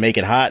new and make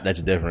it hot,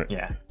 that's different.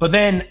 Yeah. But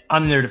then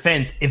on their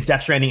defense, if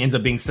Death Stranding ends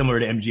up being similar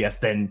to MGS,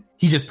 then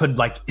he just put,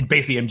 like, it's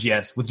basically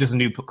MGS with just a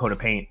new coat of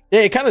paint.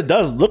 Yeah, it kind of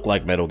does look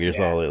like Metal Gear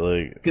Solid,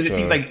 like, because it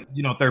seems like,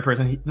 third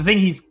person. The thing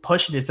he's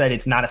pushed is that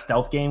it's not a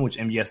stealth game, which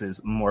MGS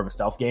is more of a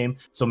stealth game.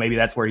 So maybe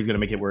that's where he's going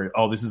to make it where,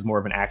 this is more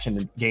of an action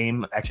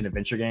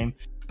adventure game.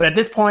 But at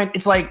this point,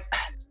 it's like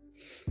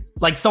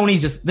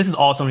Sony's this is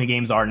all Sony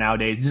games are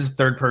nowadays. It's just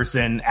third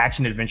person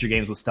action adventure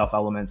games with stealth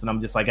elements. And I'm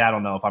just like, I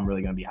don't know if I'm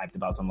really going to be hyped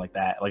about something like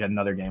that, like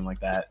another game like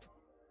that.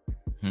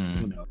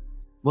 Who knows?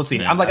 We'll see.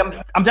 Yeah,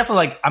 I'm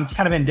definitely like, I'm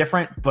kind of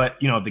indifferent, but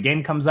if the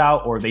game comes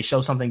out or they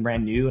show something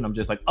brand new and I'm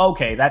just like,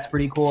 okay, that's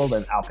pretty cool,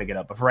 then I'll pick it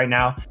up. But for right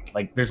now,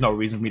 like, there's no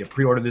reason for me to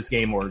pre-order this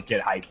game or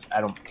get hyped.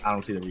 I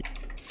don't see the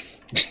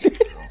reason.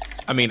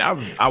 I mean,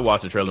 I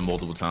watched the trailer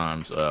multiple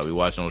times. We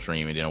watched it on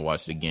stream and then I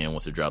watched it again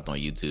once it dropped on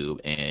YouTube.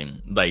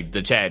 And like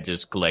the chat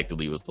just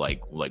collectively was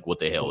like, what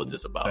the hell is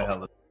this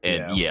about?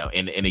 And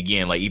and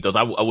again, like Ethos,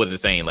 I wasn't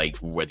saying like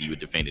whether you would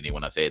defend it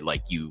when I said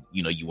like you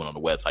went on the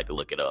website to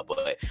look it up,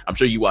 but I'm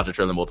sure you watched the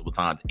trailer multiple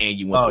times and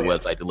you went to the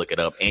website to look it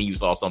up and you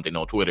saw something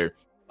on Twitter.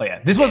 Oh yeah,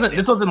 this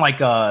wasn't like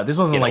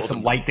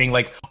some light thing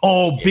like,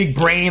 big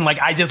brain. Like,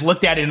 I just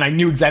looked at it and I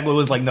knew exactly what it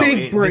was like. No,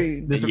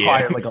 this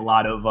required like a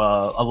lot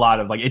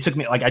of like, it took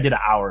me like, I did an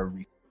hour of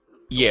research.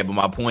 Yeah, but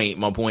my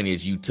point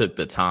is you took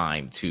the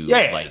time to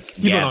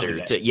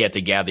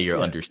gather your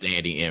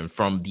understanding, and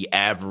from the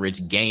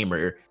average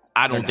gamer,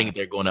 I don't think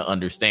they're going to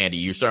understand it.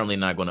 You're certainly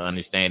not going to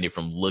understand it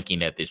from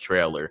looking at this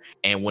trailer.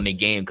 And when the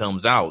game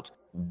comes out,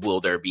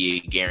 will there be a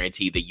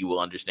guarantee that you will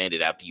understand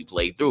it after you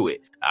play through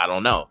it? I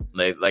don't know.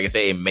 Like I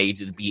say, it may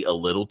just be a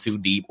little too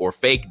deep or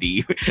fake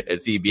deep,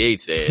 as CBH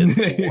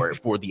says,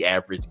 for the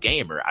average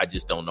gamer. I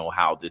just don't know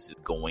how this is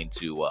going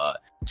to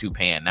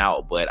pan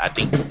out. But I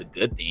think the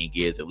good thing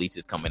is at least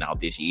it's coming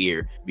out this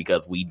year,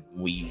 because we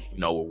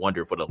were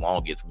wondering for the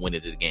longest, when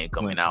is this game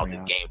coming out? This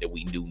game that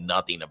we knew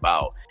nothing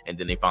about, and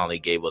then they finally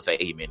gave us a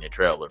 8-minute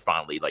trailer,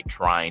 finally like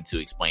trying to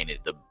explain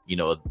it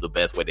the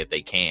best way that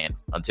they can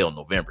until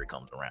November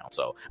comes around.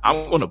 So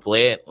I'm going to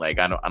play it. Like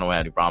I don't have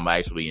any problem. I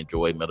actually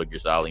enjoy Metal Gear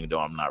Solid, even though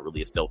I'm not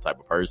really a stealth type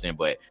of person,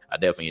 but I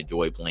definitely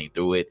enjoy playing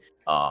through it.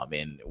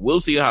 And we'll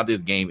see how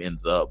this game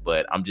ends up,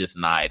 but I'm just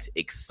not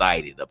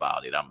excited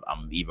about it.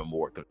 I'm even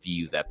more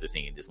confused after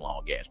seeing this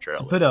long ass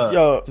trailer. Hold on.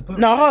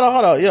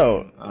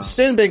 Yo,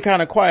 Sin been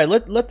kind of quiet.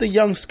 Let the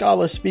young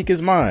scholar speak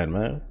his mind,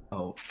 man.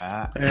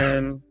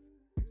 And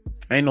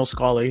ain't no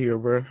scholar here,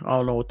 bro. I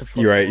don't know what the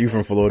fuck. You're right. You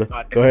from Florida?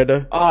 Go ahead,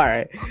 though. All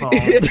right.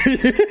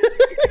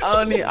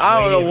 I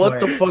don't know what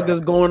the fuck is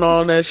going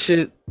on that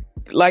shit.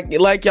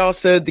 Like y'all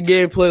said, the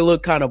gameplay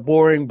looked kind of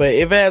boring, but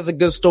if it has a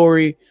good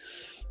story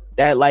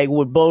that like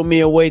would blow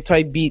me away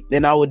type beat,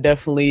 then I would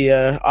definitely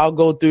I'll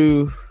go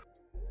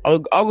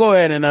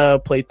ahead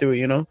and play through it,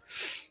 you know.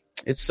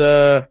 It's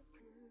I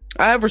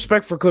have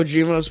respect for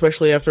Kojima,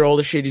 especially after all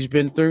the shit he's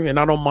been through, and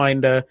I don't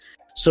mind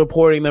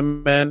supporting the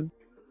man.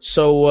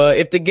 So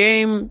if the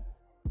game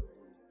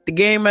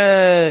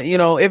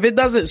if it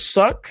doesn't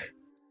suck,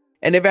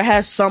 and if it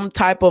has some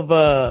type of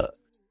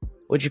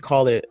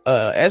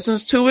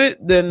essence to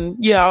it, then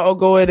yeah, I'll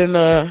go ahead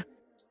and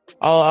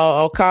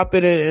I'll cop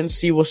it and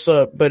see what's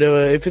up. But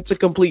if it's a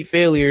complete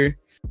failure,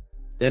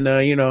 then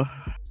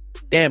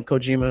damn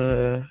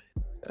Kojima,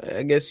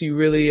 I guess you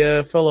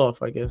really fell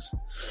off, I guess.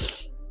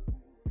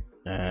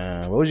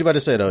 What was you about to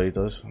say though,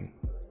 Ethos?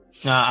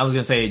 I was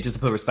gonna say, just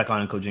to put respect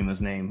on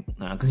Kojima's name,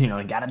 because you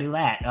gotta do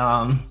that.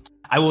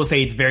 I will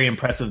say it's very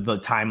impressive, the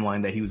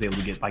timeline that he was able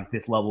to get like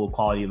this level of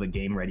quality of a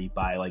game ready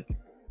by like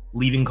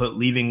leaving.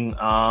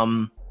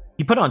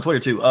 He put it on Twitter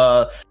too.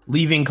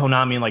 Leaving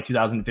Konami in like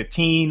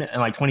 2015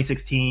 and like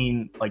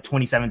 2016, like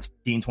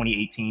 2017,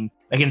 2018.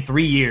 Like in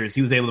 3 years,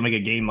 he was able to make a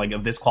game like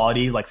of this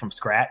quality, like from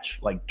scratch.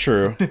 Like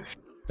true.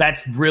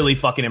 That's really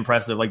fucking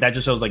impressive. Like that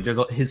just shows like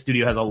his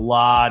studio has a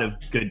lot of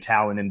good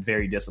talent and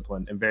very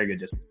disciplined and very good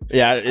discipline.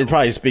 Yeah, it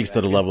probably speaks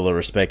to the level of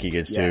respect he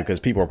gets too, because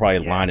people are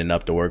probably lining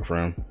up to work for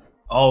him.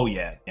 Oh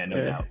yeah,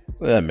 no doubt.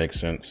 That makes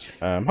sense.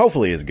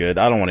 Hopefully it's good.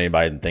 I don't want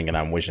anybody thinking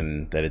I'm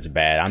wishing that it's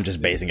bad. I'm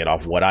just basing it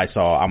off what I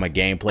saw. I'm a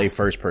gameplay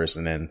first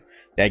person, and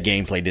that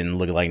gameplay didn't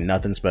look like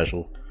nothing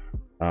special.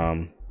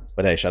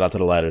 But hey, shout out to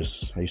the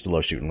ladders. I used to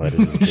love shooting ladders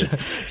as a kid.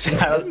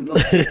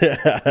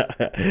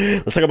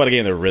 Let's talk about a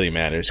game that really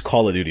matters.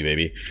 Call of Duty,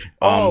 baby.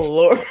 Oh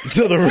Lord!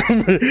 So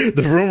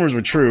the rumors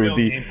were true.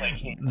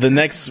 The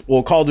next,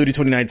 Call of Duty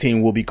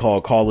 2019 will be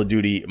called Call of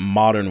Duty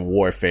Modern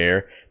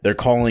Warfare. They're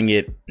calling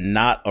it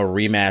not a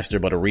remaster,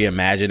 but a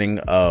reimagining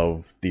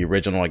of the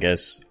original. I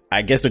guess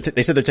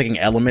they said they're taking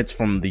elements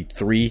from the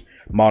 3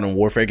 Modern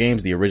Warfare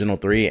games, the original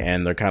 3,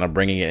 and they're kind of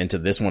bringing it into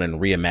this one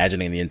and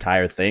reimagining the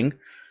entire thing.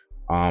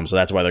 So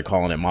that's why they're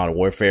calling it Modern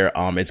Warfare.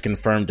 It's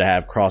confirmed to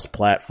have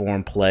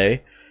cross-platform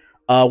play.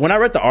 When I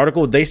read the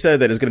article, they said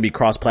that it's going to be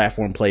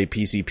cross-platform play,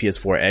 PC,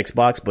 PS4,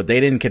 Xbox, but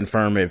they didn't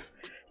confirm if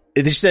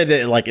it just said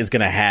that like it's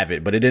going to have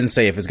it, but it didn't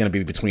say if it's going to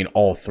be between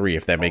all 3,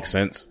 if that makes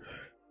sense.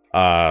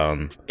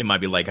 It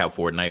might be like how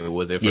Fortnite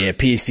was. Yeah,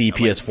 PC,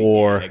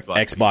 PS4,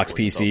 Xbox,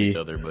 PC.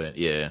 But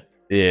yeah.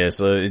 Yeah,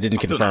 so it didn't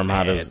confirm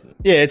how does.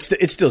 Yeah,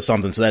 it's still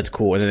something, so that's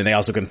cool. And then they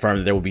also confirmed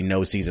that there will be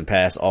no season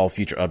pass. All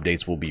future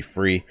updates will be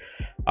free.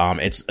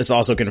 It's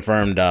also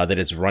confirmed that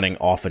it's running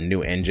off a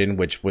new engine,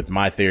 which with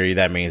my theory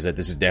that means that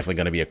this is definitely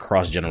going to be a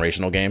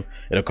cross-generational game.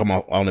 It'll come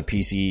out on the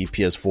PC,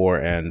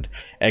 PS4, and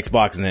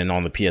Xbox, and then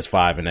on the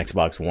PS5 and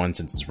Xbox One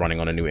since it's running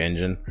on a new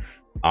engine.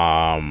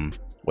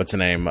 What's the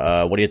name?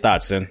 What are your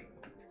thoughts, Sin?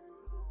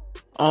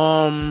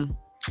 Well,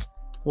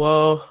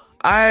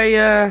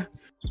 I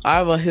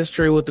have a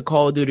history with the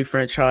Call of Duty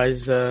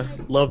franchise.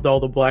 Loved all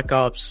the Black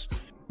Ops.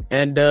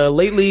 And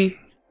lately,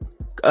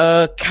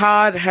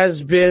 COD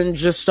has been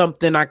just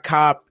something I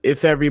cop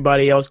if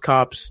everybody else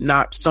cops,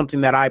 not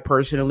something that I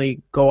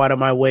personally go out of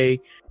my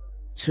way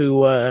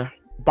to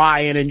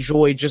buy and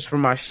enjoy just for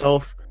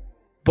myself.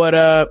 But,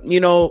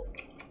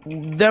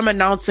 them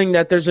announcing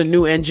that there's a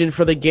new engine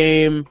for the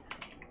game,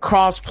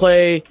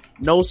 crossplay,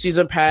 no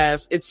season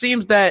pass, it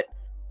seems that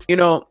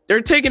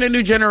they're taking a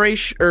new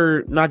generation,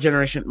 or not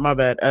generation, my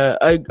bad.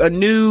 A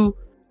new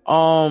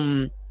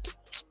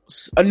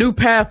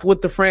path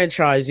with the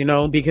franchise,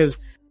 because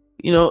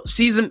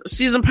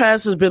season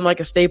pass has been like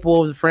a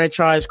staple of the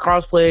franchise.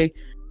 Crossplay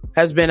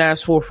has been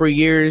asked for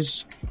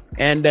years,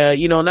 and now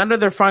that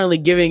they're finally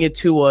giving it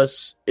to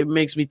us, it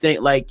makes me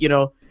think like,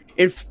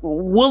 if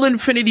will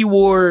Infinity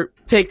Ward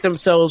take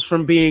themselves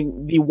from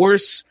being the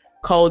worst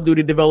Call of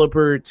Duty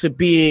developer to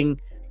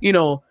being,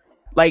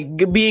 like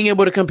being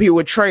able to compete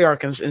with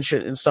Treyarch and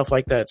shit and stuff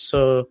like that.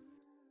 So,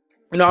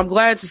 I'm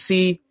glad to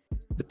see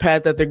the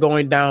path that they're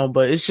going down,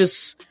 but it's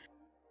just,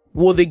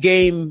 will the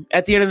game,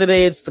 at the end of the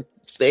day, it's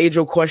the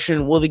age-old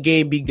question, will the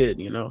game be good,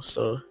 you know?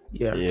 So,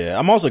 yeah. Yeah,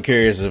 I'm also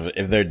curious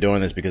if they're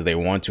doing this because they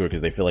want to or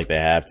because they feel like they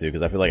have to,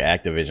 because I feel like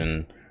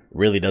Activision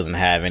really doesn't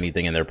have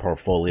anything in their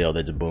portfolio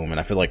that's booming.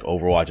 I feel like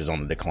Overwatch is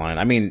on the decline.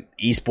 I mean,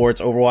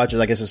 esports Overwatch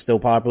I guess is still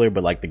popular,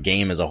 but like the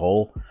game as a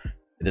whole,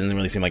 it doesn't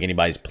really seem like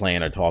anybody's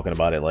playing or talking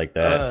about it like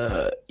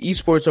that.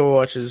 Esports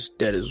Overwatch is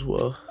dead as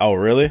well. Oh,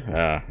 really?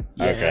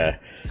 Okay.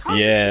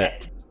 Yeah.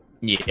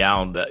 Yeah,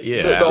 I don't,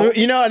 yeah.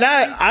 You know,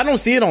 that I don't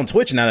see it on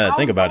Twitch now that I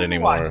think about it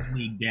anymore.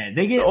 League dead.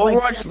 They get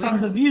Overwatch like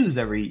tons of views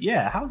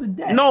how's it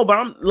dead? No, but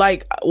I'm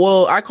like,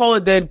 well, I call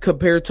it dead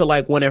compared to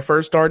like when it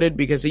first started,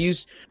 because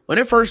when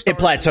it first started,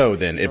 it plateaued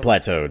then. It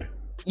plateaued.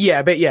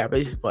 Yeah,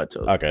 basically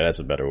plateaued. Okay, that's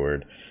a better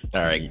word.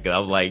 All right, I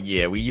was like,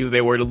 yeah, we use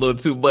that word a little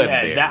too much.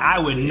 Yeah, there. I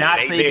would not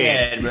say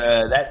dead,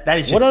 bro. That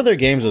is what other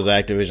games does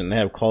Activision? They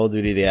have Call of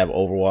Duty. They have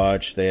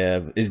Overwatch. They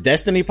have. Is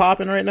Destiny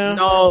popping right now?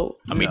 No,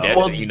 I mean,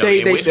 well,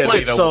 they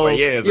split. So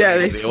yeah,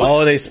 they split.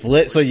 Oh, they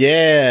split. So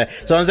yeah.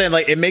 So I'm saying,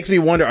 like, it makes me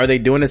wonder: are they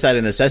doing this out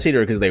of necessity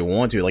or because they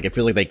want to? Like, it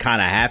feels like they kind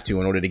of have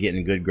to in order to get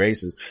in good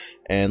graces.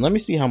 And let me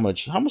see how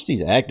much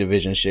these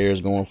Activision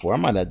shares going for. I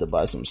might have to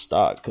buy some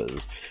stock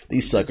because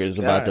these suckers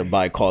about to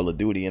buy Call of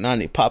Duty,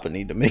 and Papa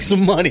need to make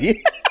some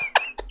money.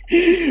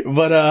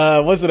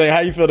 But what's the name? How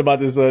you feel about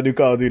this new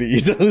Call of Duty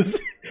Ethos?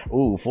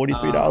 Ooh,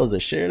 $43 a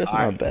share. That's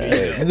not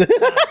bad.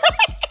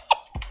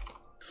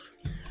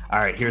 All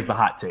right, here's the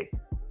hot take.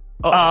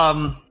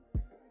 Oh.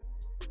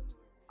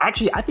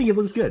 Actually, I think it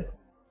looks good.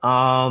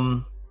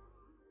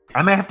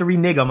 I might have to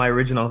renege on my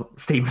original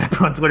statement I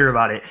put on Twitter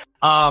about it.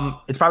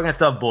 It's probably gonna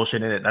still have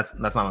bullshit in it. That's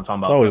not what I'm talking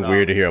about. It's always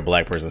weird to hear a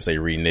black person say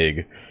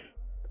renege.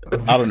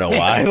 I don't know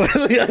why.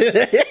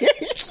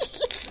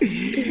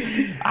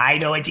 I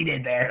know what you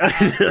did there.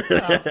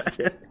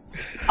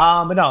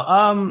 But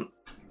no.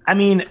 I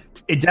mean,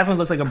 it definitely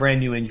looks like a brand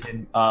new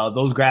engine.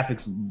 Those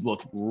graphics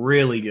look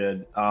really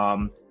good.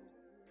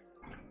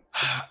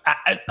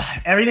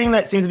 Everything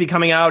that seems to be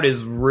coming out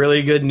is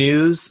really good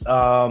news.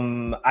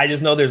 I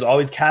just know there's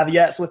always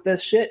caveats with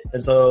this shit,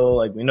 and so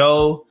like we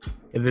know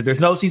if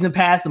there's no season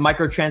pass, the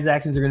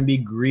microtransactions are going to be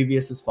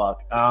grievous as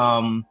fuck.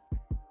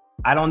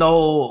 I don't know,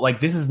 like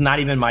this is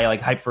not even my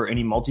like hype for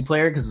any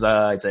multiplayer because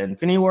it's an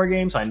Infinity War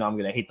game, so I know I'm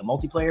going to hate the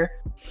multiplayer.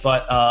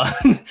 But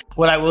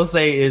what I will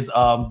say is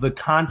the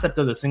concept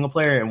of the single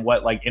player and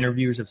what like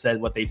interviewers have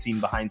said, what they've seen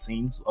behind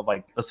scenes of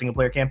like a single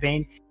player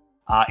campaign.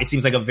 It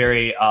seems like a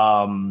very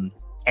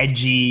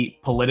edgy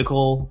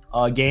political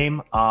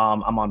game.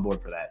 I'm on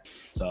board for that.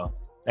 So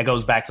that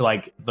goes back to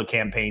like the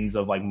campaigns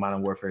of like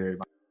Modern Warfare.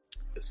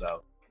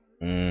 So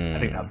I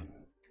think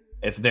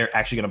if they're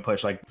actually going to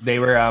push, like they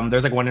were,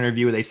 there's like one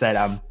interview where they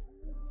said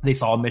they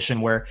saw a mission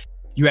where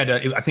you had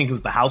to, I think it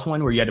was the house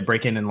one where you had to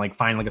break in and like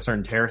find like a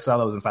certain terrorist cell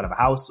that was inside of a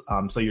house.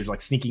 So you're just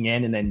like sneaking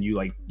in and then you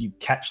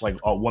catch like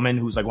a woman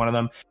who's like one of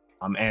them.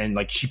 And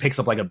like she picks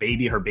up like her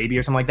baby or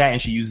something like that,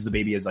 and she uses the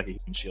baby as like a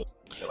human shield,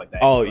 shit like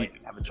that. Oh,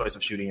 like, have a choice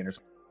of shooting it or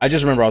something. I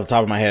just remember off the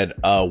top of my head,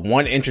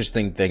 one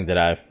interesting thing that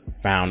I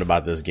found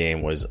about this game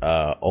was,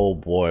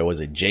 was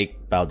it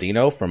Jake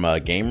Baldino from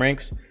Game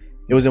Ranks?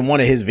 It was in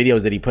one of his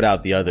videos that he put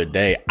out the other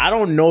day. I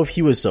don't know if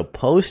he was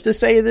supposed to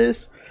say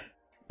this,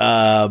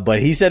 but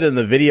he said in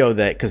the video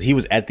that because he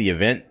was at the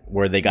event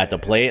where they got to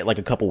play it like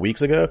a couple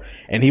weeks ago,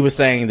 and he was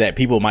saying that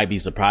people might be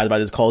surprised by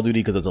this Call of Duty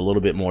because it's a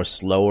little bit more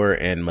slower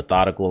and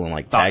methodical and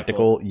like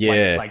tactical.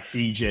 Yeah, like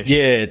Siege-ish.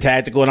 Yeah,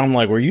 tactical. And I'm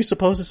like, were you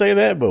supposed to say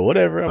that? But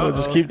whatever. I'm gonna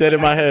just keep that in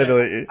my head.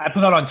 Like, I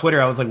put that on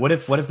Twitter. I was like, what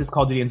if this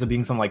Call of Duty ends up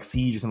being some like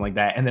Siege or something like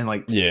that? And then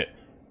like, yeah,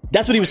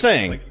 that's what he was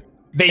saying. Like,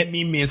 they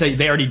meme me and say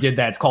they already did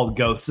that. It's called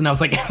Ghosts, and I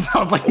was like, fucking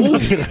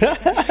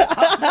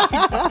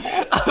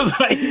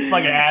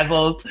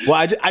assholes. Well,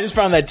 I just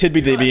found that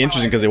tidbit to be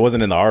interesting because it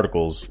wasn't in the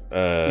articles.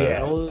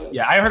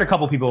 Yeah. I heard a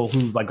couple people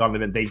who's like gone to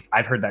the event.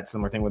 I've heard that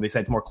similar thing where they say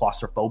it's more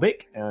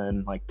claustrophobic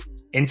and like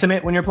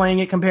intimate when you're playing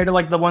it compared to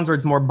like the ones where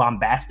it's more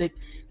bombastic.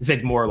 They say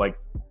it's more like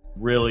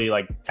really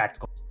like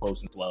tactical,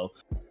 close and slow.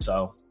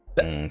 So.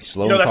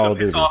 Slow Call of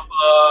Duty.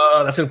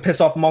 That's gonna piss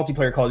off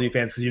multiplayer Call of Duty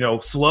fans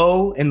because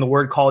slow in the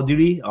word Call of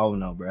Duty. Oh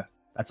no, bro,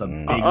 that's a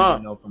big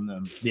no from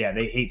them. Yeah,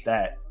 they hate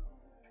that.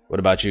 What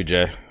about you,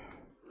 Jay?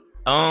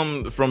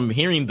 From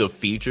hearing the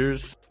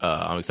features,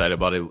 I'm excited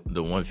about it.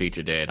 The one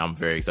feature that I'm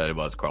very excited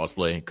about is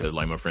crossplay because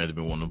like my friends have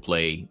been wanting to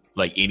play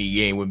like any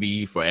game with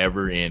me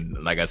forever, and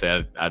like I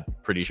said, I'm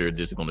pretty sure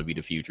this is going to be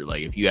the future.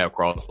 Like if you have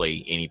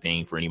crossplay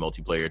anything for any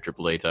multiplayer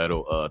AAA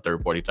title,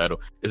 third party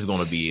title, this is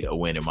going to be a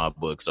win in my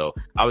book. So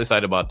I was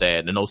excited about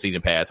that. The no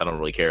season pass I don't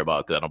really care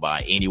about because I don't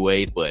buy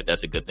anyways, but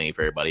that's a good thing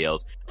for everybody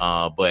else.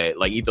 But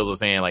like Ethos was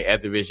saying, like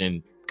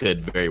Activision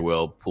could very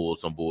well pull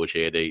some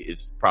bullshit.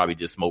 It's probably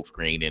just smoke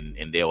screen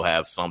and they'll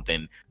have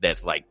something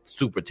that's like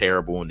super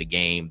terrible in the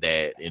game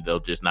that they'll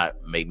just not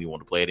make me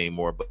want to play it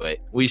anymore. But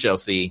we shall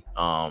see.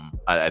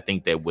 I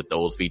think that with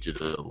those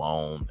features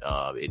alone,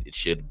 it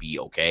should be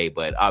okay.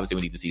 But obviously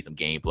we need to see some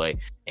gameplay.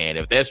 And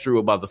if that's true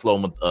about the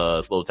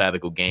slow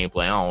tactical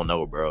gameplay, I don't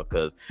know, bro.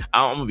 Because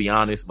I'm gonna be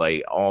honest,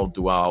 like all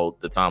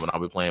throughout the time when I've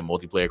been playing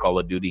multiplayer Call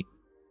of Duty,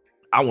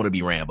 I want to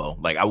be Rambo.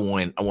 Like I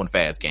want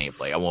fast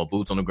gameplay. I want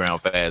boots on the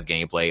ground, fast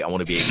gameplay. I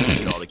want to be able to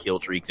get all the kill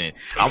streaks. And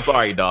I'm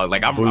sorry, dog.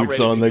 Like I'm boots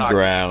I'm on the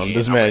ground.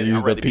 This man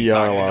used the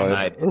PR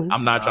line.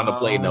 I'm not trying to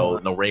play no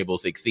Rainbow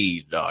Six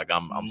Siege, dog.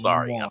 I'm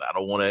sorry. I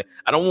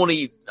don't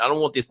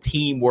want this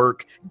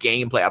teamwork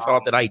gameplay. I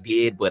thought that I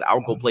did, but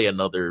I'll go play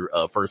another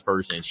first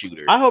person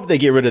shooter. I hope they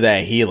get rid of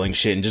that healing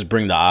shit and just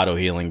bring the auto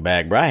healing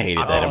back, bro. I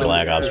hated that in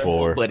Black Ops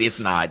 4. But it's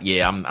not.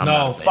 Yeah, I'm no,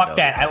 not fuck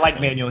that. I like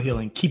manual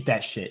healing. Keep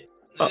that shit.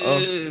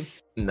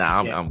 Nah,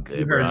 I'm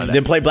good, bro.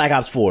 Then play Black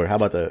Ops 4. How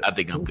about that? I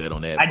think I'm good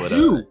on that. I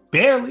do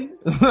barely.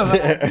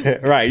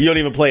 Right, you don't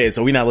even play it,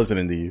 so we're not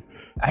listening to you.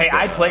 Hey,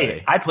 I play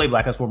it. I play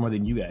Black Ops 4 more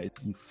than you guys.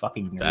 You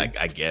fucking nerds.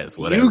 I guess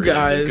whatever. You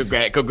guys,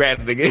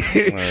 congrats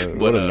nigga.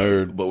 What a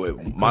nerd. But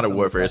with Modern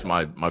Warfare is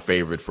my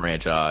favorite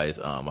franchise.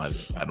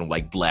 I don't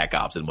like Black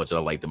Ops as much as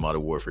I like the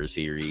Modern Warfare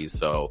series.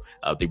 So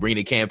if they bring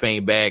the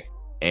campaign back,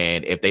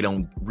 and if they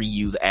don't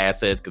reuse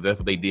assets, because that's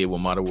what they did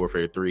with Modern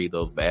Warfare 3,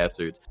 those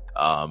bastards.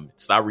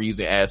 Stop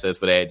reusing assets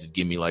for that. Just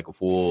give me like a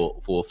full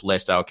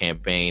fleshed out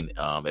campaign.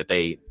 If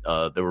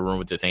there were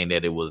rumors to saying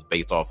that it was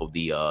based off of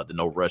the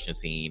No Russian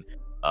scene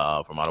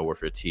from Modern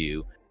Warfare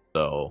 2.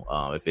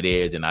 So if it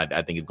is, and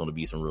I think it's going to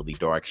be some really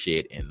dark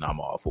shit, and I'm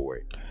all for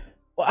it.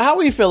 Well, how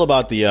do you feel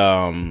about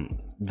the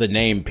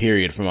name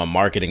period from a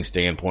marketing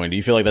standpoint? Do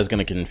you feel like that's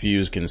going to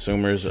confuse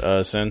consumers,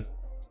 Sin?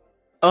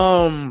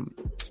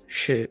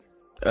 Shit.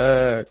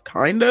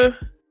 Kinda.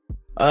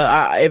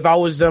 If I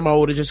was them, I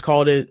would have just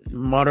called it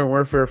Modern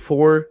Warfare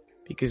 4,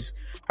 because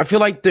I feel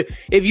like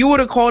if you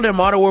would have called it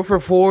Modern Warfare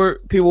 4,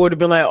 people would have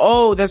been like,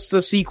 oh, that's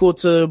the sequel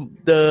to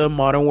the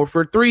Modern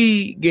Warfare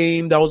 3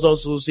 game that was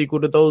also a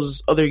sequel to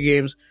those other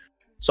games.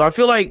 So I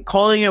feel like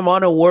calling it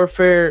Modern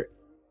Warfare,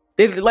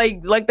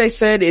 like they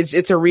said, it's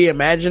a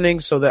reimagining,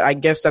 so that I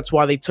guess that's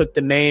why they took the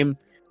name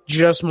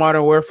just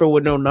Modern Warfare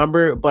with no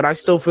number. But I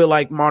still feel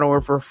like Modern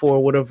Warfare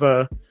 4 would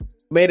have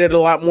made it a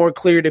lot more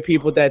clear to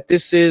people that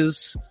this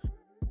is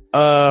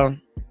the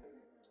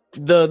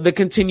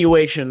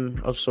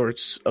continuation of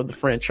sorts of the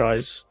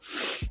franchise.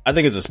 I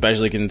think it's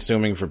especially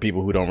consuming for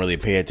people who don't really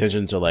pay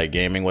attention to like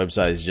gaming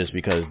websites, just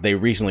because they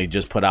recently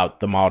just put out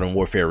the Modern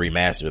Warfare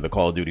remaster, the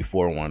Call of Duty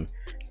 4 one.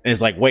 And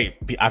it's like, wait,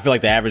 I feel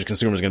like the average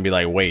consumer is going to be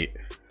like, wait,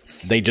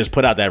 they just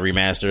put out that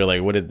remaster.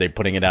 Like, what, they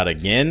putting it out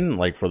again?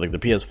 Like for like the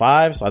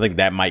PS5? So I think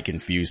that might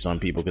confuse some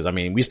people, because I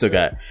mean, we still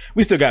got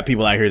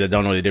people out here that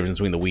don't know the difference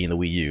between the Wii and the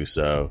Wii U.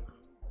 So,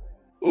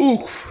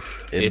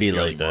 oof, it'd be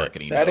like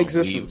that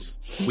existence.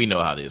 We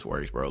know how this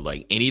works, bro.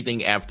 Like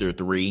anything after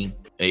 3,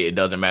 it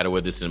doesn't matter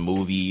whether it's in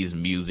movies,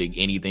 music,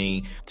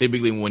 anything.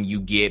 Typically, when you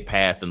get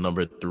past the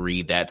number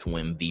 3, that's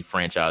when the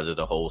franchise as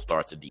a whole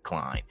starts to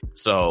decline.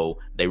 So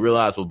they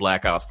realized with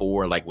Black Ops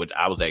 4, like, which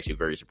I was actually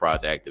very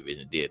surprised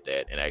Activision did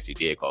that and actually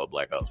did call it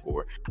Black Ops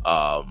 4.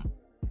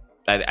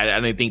 I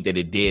didn't think that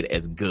it did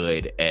as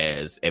good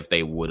as if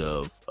they would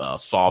have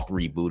soft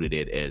rebooted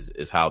it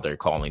as how they're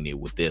calling it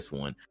with this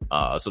one.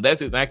 So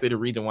that's exactly the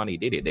reason why they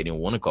did it. They didn't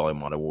want to call it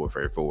Modern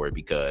Warfare 4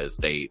 because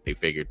they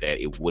figured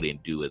that it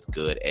wouldn't do as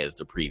good as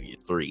the previous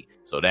 3.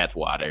 So that's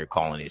why they're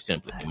calling it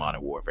simply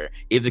Modern Warfare.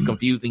 Is it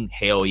confusing?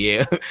 Hell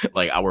yeah.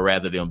 Like, I would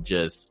rather them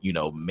just,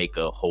 make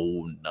a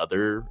whole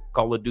nother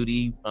Call of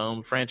Duty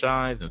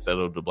franchise instead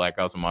of the Black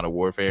Ops and Modern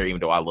Warfare, even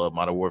though I love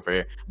Modern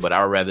Warfare. But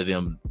I would rather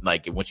them,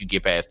 like, once you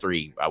get past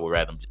 3, I would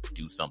rather them just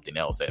do something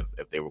else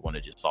if they were going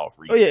to just soft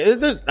read. Oh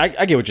yeah,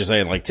 I get what you're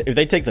saying. Like, if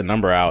they take the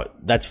number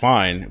out, that's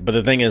fine. But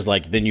the thing is,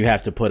 like, then you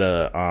have to put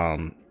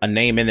a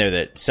name in there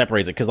that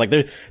separates it, because like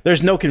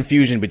there's no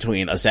confusion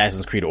between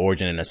Assassin's Creed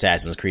Origin and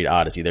Assassin's Creed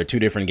Odyssey. They're two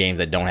different games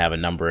that don't have a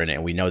number in it,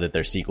 and we know that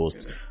they're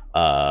sequels.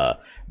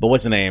 But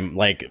what's the name?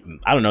 Like,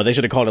 I don't know. They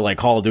should have called it like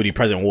Call of Duty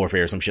Present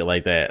Warfare or some shit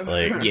like that.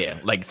 Like, yeah,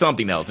 like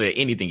something else,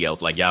 anything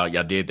else. Like y'all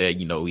did that.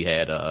 We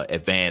had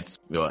Advanced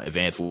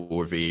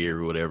Warfare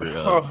or whatever,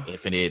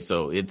 Infinite.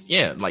 So it's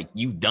like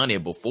you've done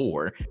it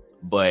before.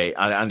 But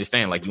I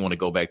understand, like, you want to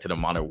go back to the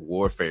Modern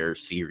Warfare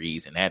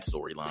series and that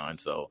storyline.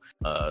 So,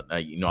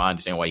 I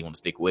understand why you want to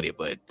stick with it.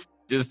 But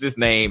just this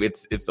name,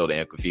 it's so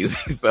damn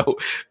confusing. So,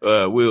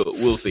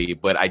 we'll see.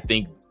 But I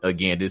think,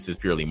 again, this is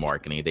purely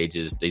marketing. They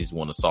just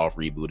want to soft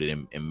reboot it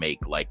and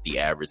make like the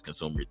average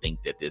consumer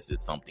think that this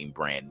is something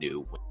brand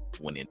new,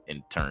 when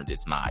in turn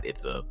it's not.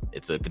 It's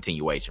a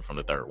continuation from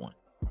the third one.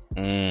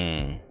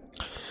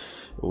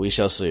 We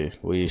shall see.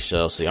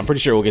 I'm pretty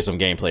sure we'll get some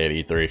gameplay at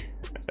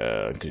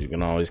E3, because you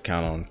can always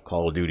count on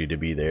Call of Duty to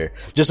be there.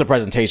 Just a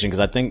presentation, because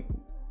I think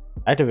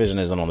Activision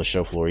isn't on the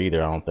show floor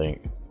either. I don't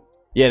think.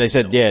 Yeah, they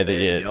said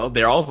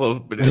they're also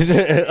fuck.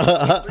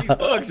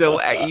 So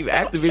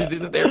Activision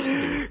isn't there.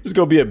 It's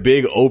gonna be a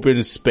big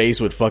open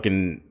space with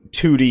fucking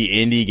 2D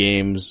indie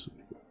games.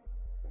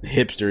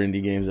 Hipster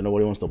indie games that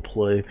nobody wants to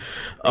play.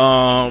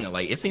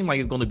 Like, it seemed like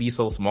it's going to be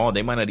so small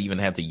they might not even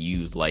have to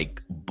use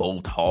like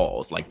both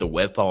halls, like the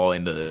West Hall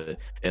and the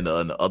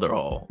other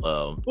hall.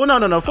 Well,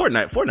 no.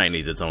 Fortnite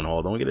needs its own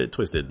hall. Don't get it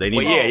twisted. They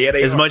need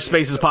as much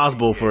space as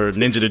possible for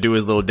Ninja to do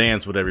his little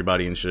dance with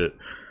everybody and shit.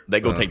 They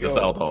go take the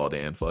South Hall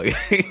then. Fuck. That's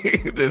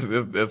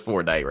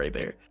Fortnite right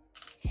there.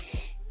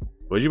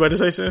 What you about to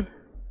say, Sin?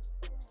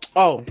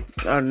 Oh,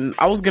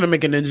 I was gonna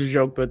make a Ninja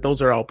joke, but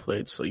those are all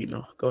played, so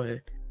go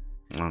ahead.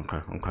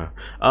 Okay.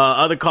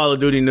 Other Call of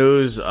Duty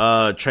news,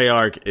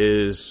 Treyarch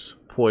is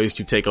poised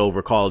to take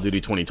over Call of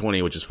Duty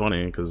 2020, which is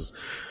funny because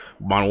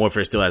Modern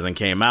Warfare still hasn't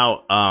came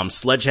out.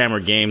 Sledgehammer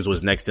Games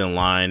was next in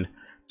line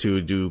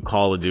to do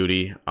Call of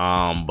Duty,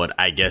 but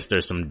I guess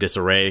there's some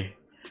disarray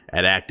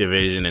at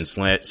Activision and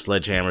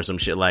Sledgehammer, some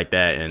shit like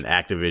that, and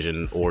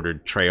Activision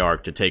ordered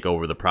Treyarch to take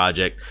over the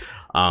project.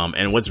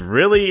 And what's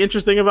really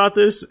interesting about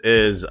this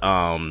is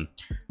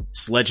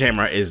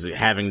Sledgehammer is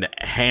having to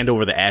hand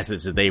over the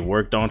assets that they've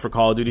worked on for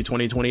Call of Duty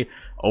 2020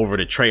 over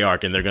to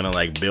Treyarch, and they're gonna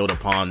like build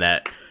upon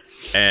that.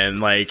 And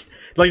like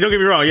don't get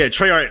me wrong, yeah,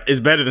 Treyarch is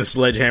better than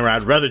Sledgehammer.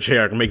 I'd rather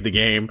Treyarch make the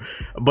game,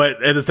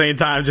 but at the same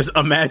time, just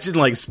imagine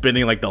like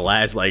spending like the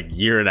last like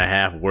year and a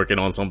half working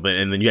on something,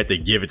 and then you have to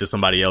give it to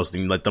somebody else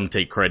and let them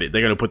take credit.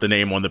 They're gonna put the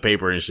name on the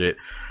paper and shit.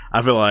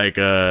 I feel like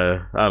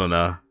I don't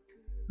know.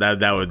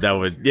 That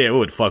would it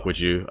would fuck with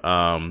you.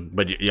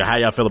 But how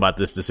y'all feel about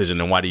this decision,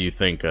 and why do you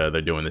think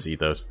they're doing this,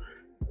 Ethos?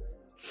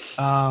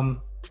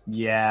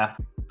 Yeah.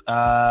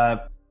 I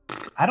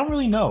don't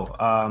really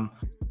know.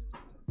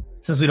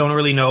 Since we don't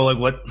really know like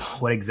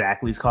what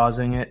exactly is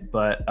causing it,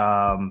 but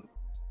I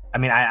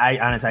mean, I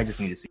honestly I just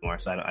need to see more.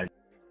 So I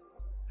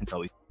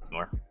until we see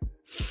more.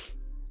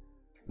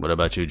 What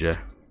about you, Jay?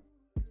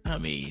 I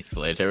mean,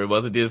 Sledgehammer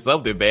must have did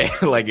something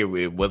bad. Like it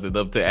wasn't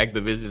up to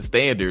Activision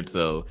standards,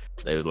 so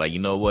they was like, you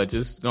know what,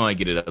 just go and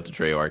get it up to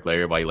Treyarch. Like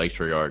everybody likes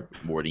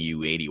Treyarch more than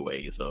you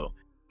anyway. So,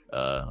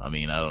 I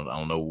mean, I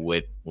don't know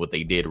what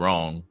they did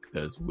wrong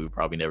because we'll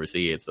probably never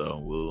see it. So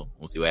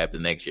we'll see what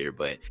happens next year.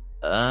 But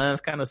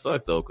it kind of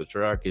sucks though because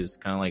Treyarch is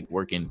kind of like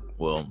working.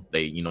 Well,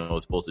 they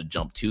it's supposed to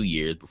jump 2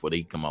 years before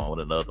they come out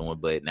with another one,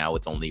 but now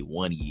it's only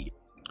 1 year.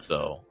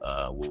 So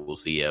we'll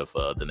see if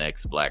the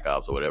next Black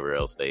Ops or whatever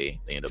else they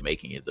end up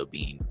making ends up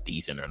being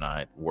decent or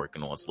not.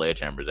 Working on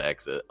Sledgehammer's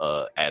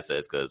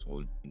assets because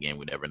we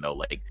never know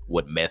like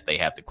what mess they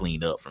have to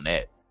clean up from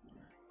that.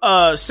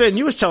 Sin,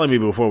 you was telling me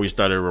before we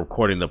started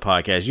recording the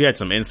podcast, you had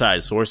some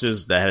inside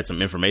sources that had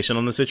some information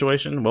on the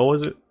situation. What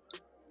was it?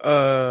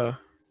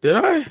 Did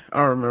I? I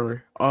don't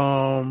remember.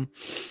 No,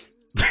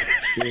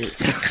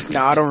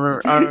 I don't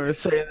remember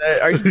saying that.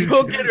 Are you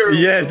joking?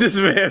 Yes, this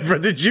man, bro.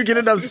 Did you get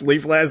enough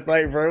sleep last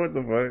night, bro? What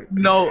the fuck?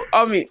 No,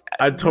 I mean,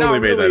 I totally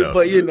made that up.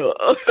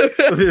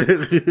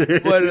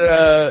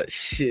 But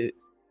shit.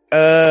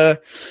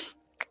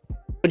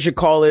 What you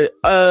call it?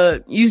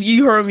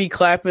 You heard me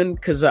clapping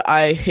because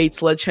I hate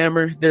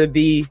Sledgehammer. They're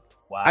the.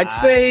 Wow. I'd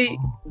say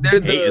they're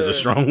the. Hate is a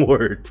strong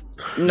word.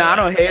 Nah, I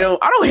don't hate them.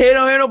 I don't hate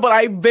them, but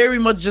I very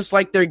much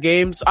dislike their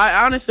games.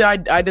 I honestly,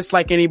 I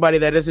dislike anybody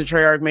that isn't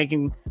Treyarch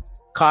making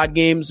COD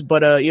games.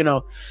 But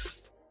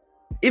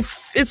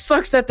if it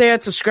sucks that they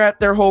had to scrap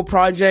their whole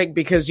project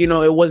because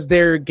it was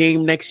their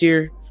game next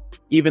year,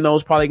 even though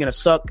it's probably gonna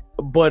suck.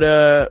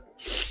 But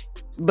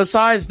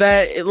besides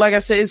that, like I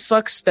said, it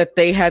sucks that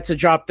they had to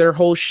drop their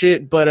whole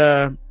shit.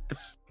 But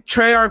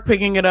Treyarch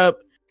picking it up.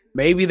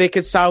 Maybe they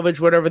could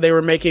salvage whatever they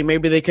were making.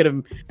 Maybe they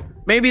can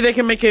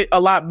make it a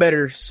lot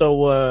better.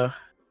 So,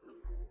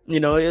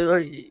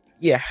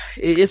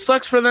 it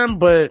sucks for them,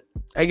 but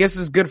I guess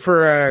it's good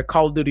for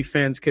Call of Duty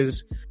fans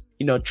because,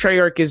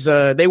 Treyarch is,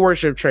 they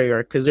worship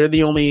Treyarch because they're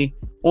the only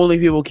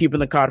people keeping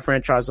the COD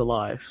franchise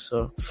alive.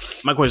 So,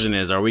 my question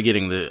is, are we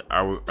getting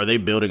are they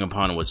building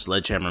upon what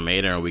Sledgehammer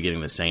made, or are we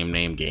getting the same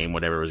name game,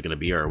 whatever it was going to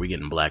be, or are we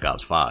getting Black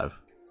Ops 5?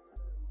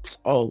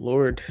 Oh,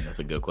 Lord. That's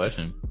a good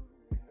question.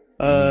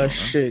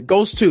 Shit.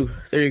 Ghost 2.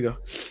 There you go.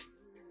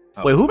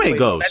 Wait, who made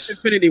Ghost? That's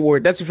Infinity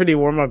Ward.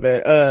 My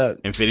bad.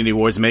 Infinity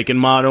Ward's making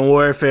Modern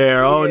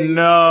Warfare. Oh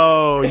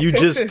no!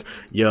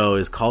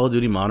 Is Call of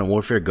Duty Modern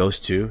Warfare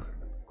Ghost 2?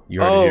 You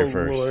heard it here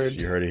first. Lord.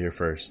 You heard it here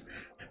first.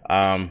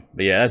 But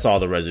yeah, that's all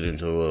the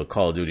residential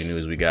Call of Duty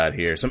news we got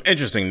here. Some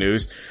interesting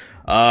news.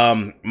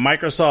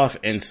 Microsoft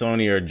and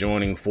Sony are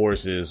joining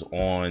forces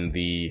on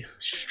the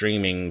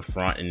streaming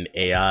front and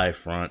AI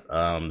front.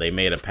 They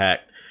made a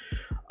pact.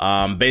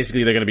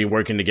 Basically, they're going to be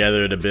working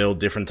together to build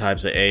different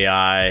types of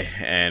AI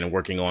and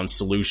working on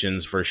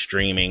solutions for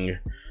streaming.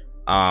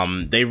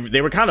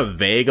 They were kind of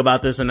vague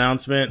about this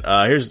announcement.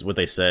 Here's what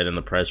they said in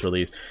the press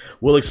release.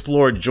 We'll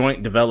explore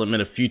joint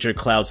development of future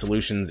cloud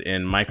solutions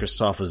in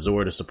Microsoft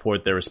Azure to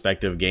support their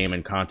respective game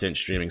and content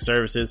streaming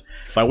services.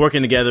 By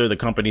working together, the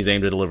companies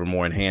aim to deliver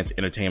more enhanced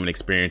entertainment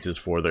experiences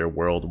for their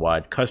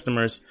worldwide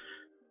customers.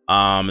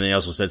 And they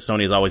also said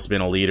Sony has always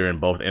been a leader in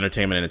both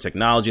entertainment and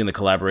technology, and the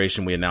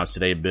collaboration we announced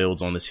today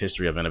builds on this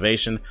history of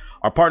innovation.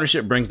 Our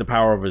partnership brings the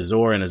power of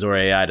Azure and Azure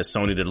AI to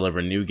Sony to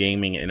deliver new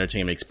gaming and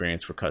entertainment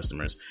experience for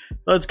customers.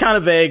 So it's kind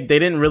of vague. They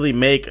didn't really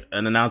make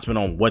an announcement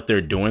on what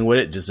they're doing with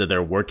it, just that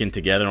they're working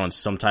together on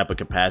some type of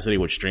capacity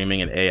with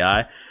streaming and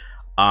AI.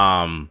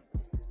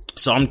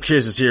 So I'm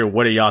curious to hear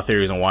what are y'all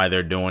theories on why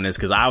they're doing this,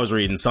 because I was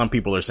reading some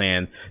people are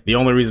saying the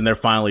only reason they're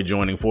finally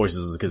joining forces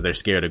is because they're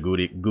scared of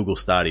Google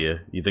Stadia.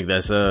 You think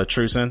that's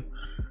true, Sin?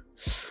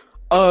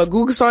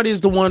 Google Stadia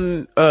is the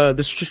one,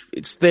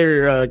 it's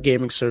their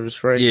gaming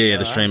service, right? Yeah,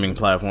 the streaming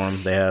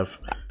platform they have.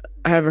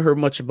 I haven't heard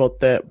much about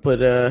that, but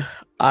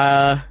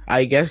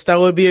I guess that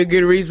would be a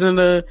good reason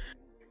to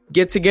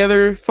get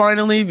together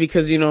finally,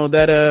 because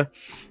that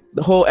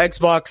the whole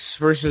Xbox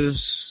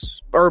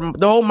versus, or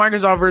the whole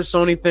Microsoft versus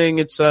Sony thing,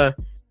 it's an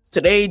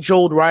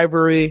age-old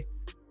rivalry,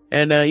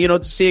 and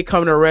to see it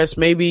come to rest,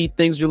 maybe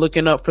things are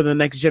looking up for the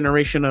next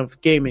generation of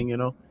gaming,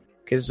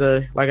 because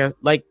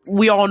like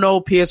we all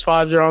know,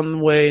 PS5s are on the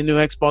way, new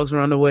Xbox are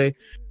on the way,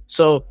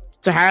 so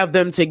to have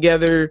them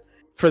together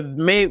for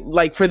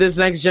this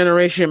next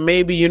generation,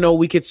 maybe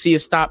we could see a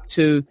stop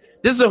to,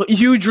 this is a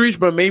huge reach,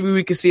 but maybe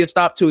we could see a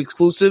stop to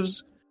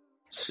exclusives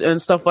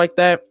and stuff like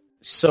that.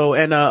 So,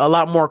 and a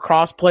lot more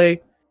crossplay,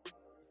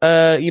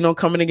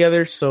 coming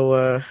together.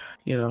 So,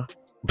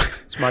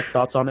 it's my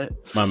thoughts on it.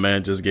 My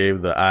man just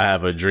gave the "I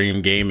Have a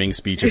Dream" gaming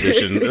speech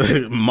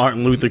edition.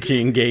 Martin Luther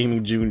King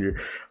Gaming Jr.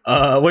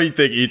 What do you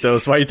think,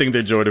 Ethos? Why do you think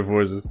they're joining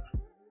forces?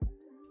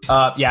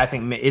 Yeah, I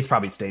think it's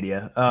probably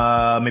Stadia.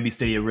 Maybe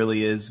Stadia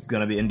really is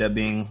going to end up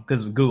being,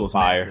 because Google's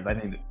massive. I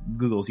think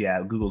Google's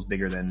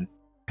bigger than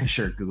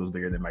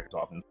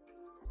Microsoft.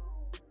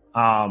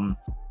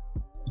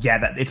 Yeah,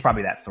 it's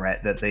probably that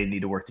threat that they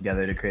need to work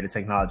together to create a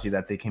technology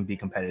that they can be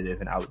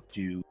competitive and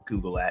outdo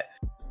Google at.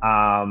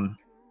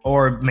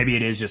 Or maybe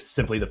it is just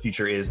simply the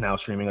future is now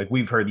streaming. Like,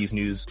 we've heard these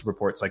news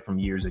reports like from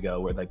years ago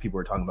where like people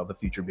were talking about the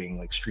future being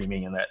like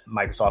streaming, and that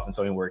Microsoft and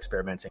Sony were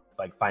experimenting with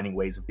like finding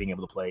ways of being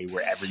able to play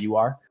wherever you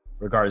are,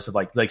 regardless of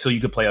like so you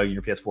could play on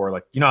your PS4,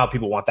 like how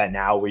people want that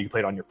now where you can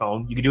play it on your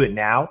phone. You could do it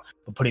now,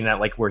 but putting that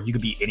like where you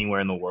could be anywhere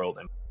in the world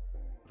and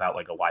without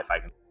like a Wi-Fi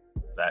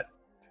that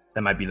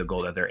might be the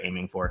goal that they're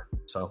aiming for.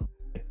 So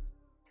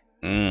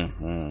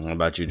What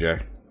about you, Jay?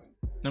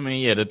 I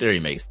mean, yeah, the theory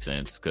makes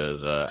sense,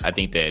 because I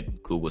think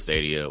that Google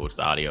Stadia, or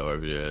Stadia, or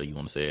whatever you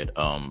want to say it,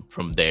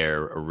 from their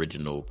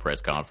original press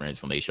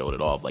conference when they showed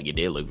it off, like, it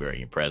did look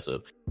very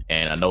impressive.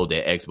 And I know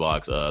that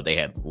Xbox, they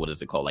had, what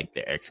is it called, like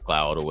the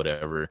xCloud or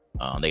whatever,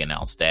 they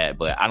announced that,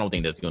 but I don't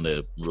think that's going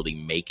to really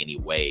make any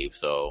waves.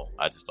 So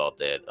I just thought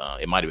that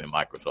it might have been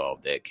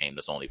Microsoft that came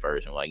to Sony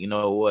first and like, you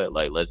know what,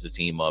 like, let's just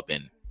team up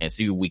and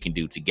see what we can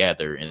do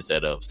together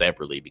instead of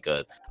separately.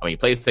 Because I mean,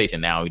 PlayStation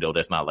now,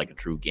 that's not like a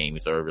true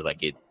gaming service.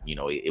 Like it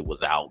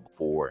was out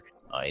before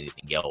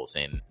anything else,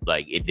 and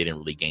like it didn't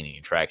really gain any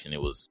traction.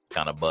 It was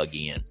kind of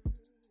buggy, and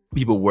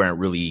people weren't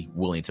really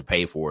willing to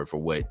pay for it for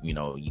what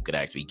you could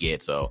actually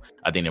get. So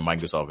I think that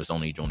Microsoft is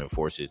only joining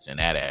forces in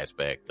that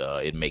aspect.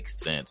 It makes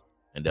sense.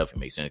 And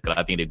definitely makes sense, because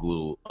I think that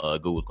Google's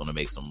going to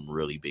make some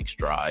really big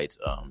strides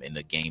in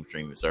the game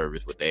streaming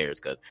service with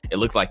theirs, because it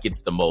looks like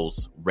it's the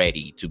most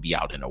ready to be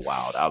out in the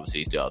wild.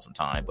 Obviously, it still has some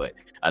time, but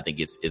I think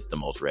it's the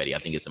most ready. I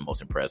think it's the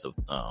most impressive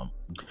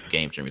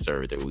game streaming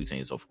service that we've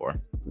seen so far.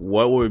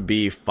 What would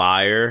be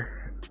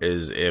fire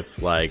is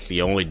if like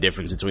the only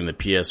difference between the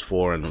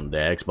PS4 and the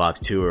Xbox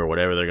Two or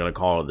whatever they're going to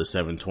call it, the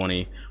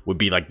 720, would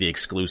be like the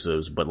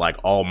exclusives, but like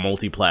all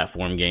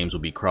multi-platform games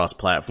would be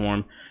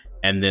cross-platform.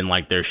 And then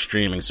like their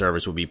streaming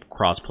service would be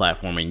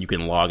cross-platform, and you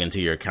can log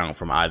into your account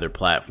from either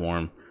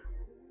platform.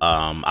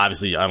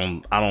 Obviously, I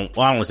don't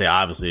want to say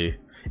obviously.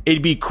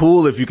 It'd be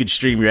cool if you could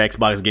stream your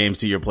Xbox games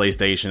to your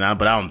PlayStation,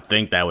 but I don't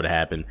think that would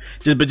happen.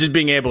 Just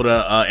being able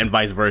to, and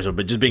vice versa,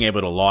 but just being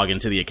able to log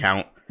into the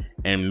account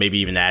and maybe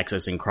even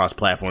accessing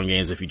cross-platform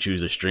games if you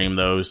choose to stream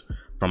those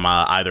from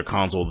either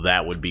console,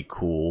 that would be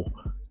cool.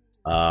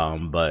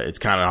 But it's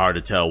kind of hard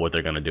to tell what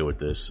they're gonna do with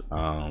this.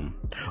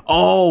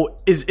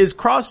 Is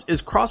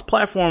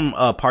cross-platform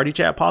party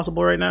chat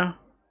possible right now?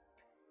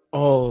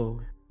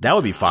 Oh, that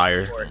would be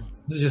fire.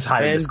 Just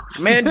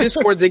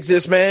Discords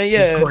exist, man.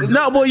 Yeah.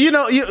 No,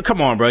 well,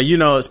 come on, bro.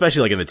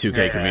 Especially like in the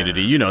 2K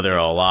community, there are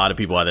a lot of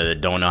people out there that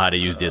don't know how to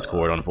use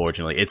Discord.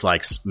 Unfortunately, it's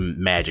like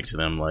magic to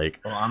them. Like,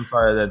 well, I'm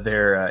sorry that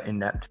they're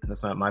inept.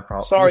 That's not my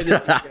problem. Sorry.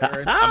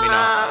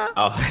 I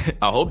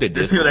hope that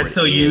there's people that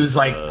still use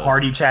like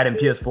party chat and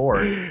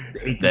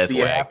PS4. That's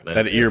whack.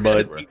 That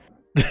earbud.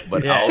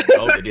 But I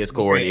hope that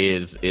Discord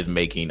is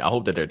making. I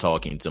hope that they're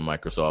talking to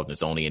Microsoft and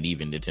Sony and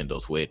even Nintendo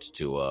Switch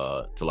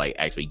to like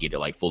actually get it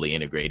like fully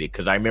integrated.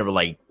 Because I remember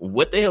like,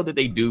 what the hell did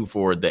they do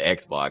for the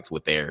Xbox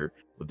with their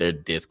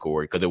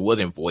Discord? Because it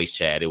wasn't voice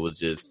chat. It was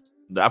just,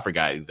 I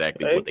forgot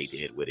exactly what they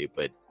did with it,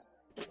 but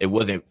it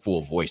wasn't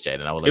full voice chat.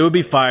 And I was like, it would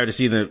be fire to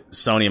see the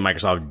Sony and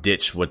Microsoft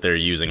ditch what they're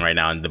using right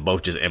now and they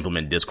both just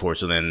implement Discord.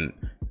 So then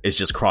it's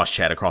just cross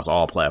chat across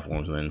all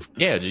platforms. Then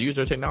just use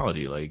their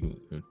technology. Like,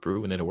 it's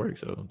proven that it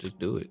works, so just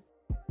do it.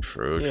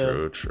 True.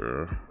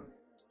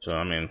 So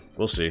I mean,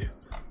 we'll see.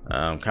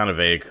 Kind of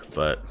vague,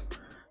 but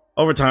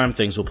over time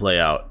things will play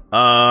out.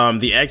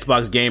 The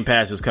Xbox Game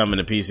Pass is coming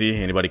to PC.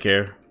 Anybody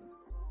care?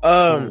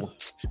 I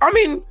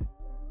mean,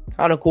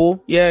 kind of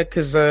cool. Yeah,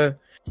 because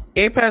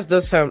Game Pass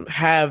does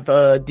have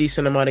a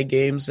decent amount of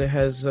games. It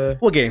has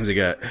what games it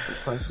got?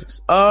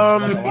 Classics. I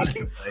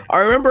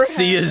remember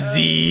Sea of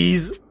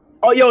Z's.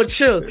 Oh, yo,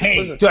 chill.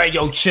 Hey,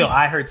 chill.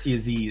 I heard Sea of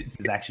Z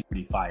is actually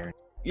pretty fire.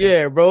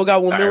 Yeah, bro,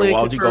 got 1 million. Why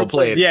don't you go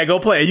play it? Yeah, go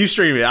play it. You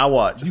stream it. I'll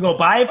watch. You gonna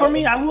buy it for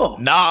me? I will.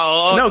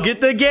 No, No, get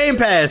the Game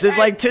Pass. It's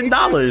like $10.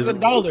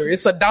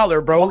 It's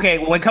 $1, bro. Okay,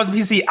 when it comes to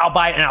PC, I'll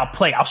buy it and I'll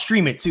play. I'll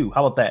stream it too.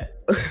 How about that?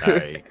 All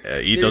right.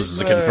 Ethos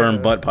is a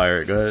confirmed butt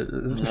pirate. Go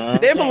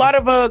ahead. They have a lot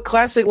of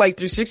classic like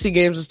 360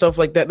 games and stuff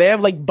like that. They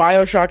have like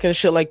BioShock and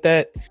shit like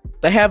that.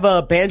 They have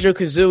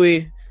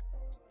Banjo-Kazooie.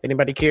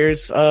 Anybody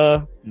cares?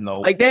 No.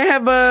 Like they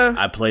have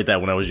I played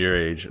that when I was your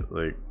age.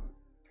 Like,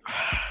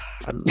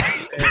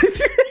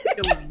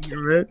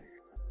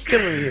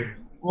 killing you.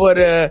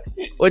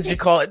 What you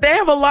call it? They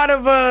have a lot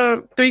of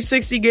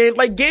 360 games,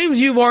 like games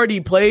you've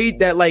already played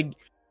that like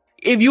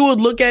if you would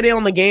look at it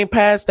on the Game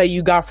Pass that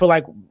you got for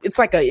like it's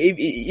like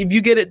if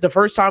you get it the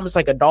first time it's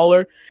like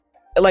 $1.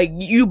 Like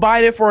you buy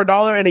it for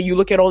 $1 and then you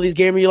look at all these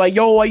games and you're like,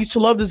 yo, I used to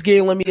love this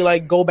game. Let me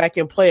like go back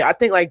and play. I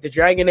think like the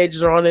Dragon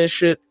Ages are on this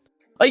shit.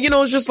 Like, you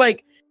know, it's just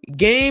like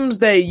games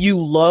that you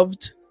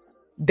loved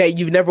that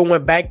you've never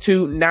went back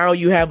to. Now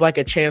you have like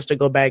a chance to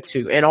go back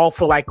to, and all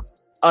for like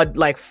 $1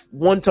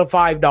 to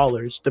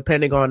 $5,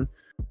 depending on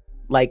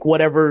like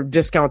whatever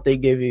discount they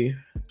give you.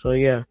 So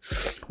yeah.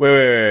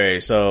 Wait.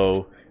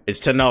 So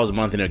it's $10 a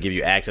month and it'll give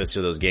you access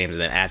to those games,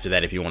 and then after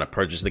that, if you want to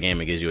purchase the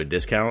game, it gives you a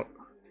discount.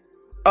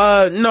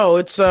 No,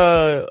 it's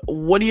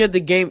when you have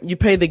the game, you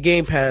pay the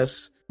Game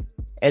Pass.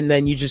 And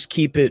then you just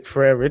keep it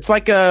forever. It's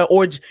like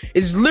Orange.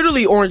 It's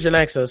literally Origin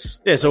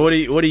Access. Yeah. So what are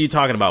you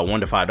talking about? $1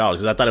 to $5?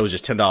 Because I thought it was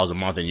just $10 a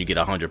month and you get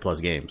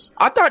 100+ games.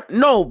 I thought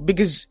no,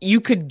 because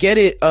you could get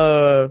it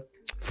for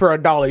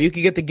 $1. You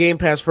could get the Game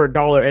Pass for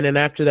 $1, and then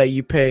after that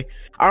you pay.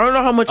 I don't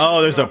know how much.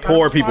 Oh, there's a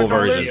poor people $5?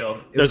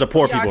 version. There's a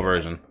poor people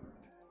version.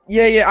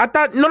 Yeah. I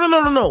thought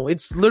no.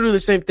 It's literally the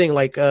same thing.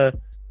 Like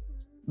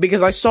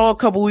because I saw a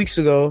couple weeks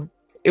ago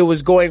it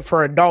was going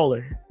for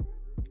 $1.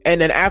 And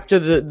then after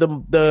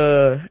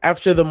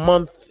the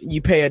month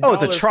you pay $1. Oh,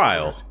 it's a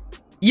trial.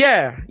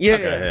 Yeah.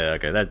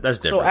 Okay. That's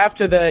different. So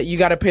after that you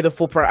got to pay the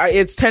full price.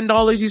 It's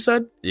 $10. You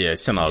said? Yeah,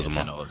 it's $10 a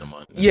month. $10 a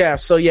month. Yeah.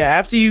 So yeah,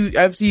 after you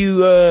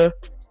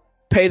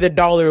pay the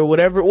 $1 or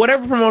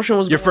whatever promotion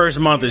was. Your first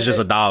month is just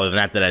 $1, and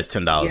after that it's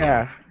 $10.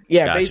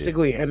 Yeah, Gotcha.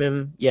 basically, and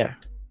then yeah.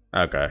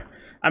 Okay.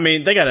 I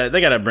mean, they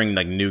gotta bring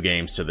like new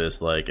games to this.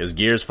 Like, is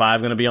Gears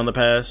 5 gonna be on the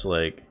pass?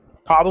 Like,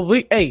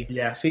 probably. Hey,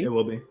 Yeah, see, it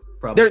will be.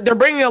 Probably. they're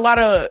bringing a lot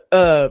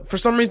of for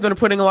some reason they're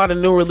putting a lot of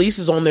new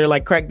releases on there,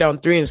 like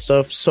Crackdown 3 and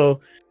stuff.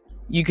 So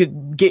you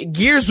could get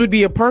Gears would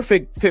be a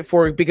perfect fit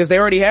for it because they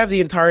already have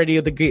the entirety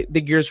of the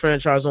Gears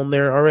franchise on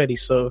there already.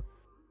 So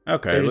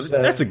okay, well,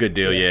 that's a good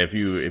deal. Yeah, if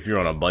you're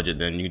on a budget,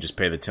 then you can just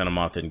pay the $10 a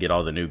month and get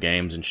all the new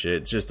games and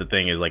shit. It's just the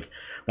thing is like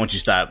once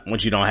you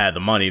don't have the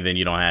money, then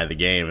you don't have the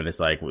game, and it's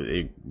like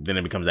then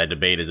it becomes that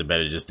debate: is it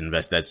better to just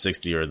invest that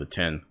 60 or the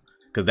 10?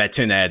 Because that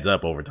 10 adds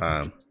up over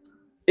time.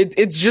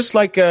 It's just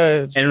like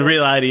and the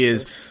reality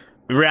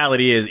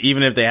is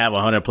even if they have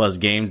 100+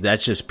 games,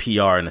 that's just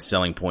PR and a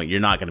selling point.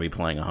 You're not going to be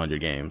playing 100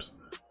 games.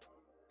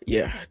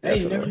 Yeah, Hey,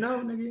 you definitely. never know,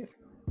 nigga.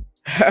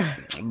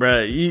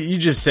 Bruh, you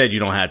just said you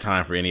don't have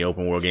time for any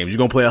open world games. You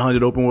gonna play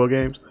 100 open world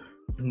games?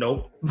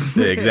 Nope.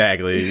 Yeah,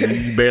 exactly.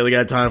 You barely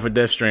got time for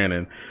Death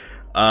Stranding.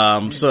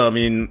 So I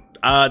mean,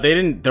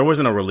 there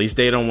wasn't a release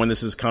date on when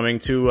this is coming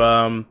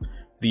to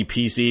the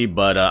PC,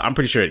 but I'm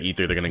pretty sure at E3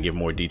 they're gonna give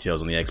more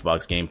details on the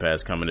Xbox Game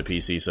Pass coming to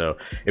PC. So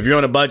if you're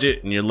on a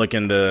budget and you're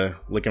looking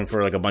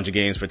for like a bunch of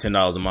games for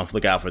 $10 a month,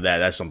 look out for that.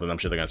 That's something I'm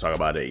sure they're gonna talk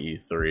about at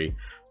E3.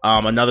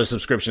 Another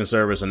subscription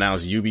service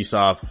announced.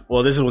 Ubisoft.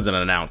 Well, this wasn't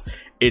announced.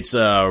 It's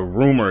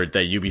rumored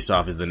that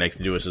Ubisoft is the next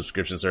to do a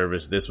subscription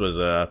service. This was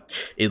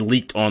it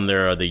leaked on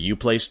their the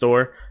Uplay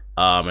store.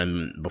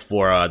 And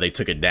before they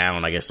took it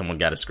down, I guess someone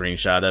got a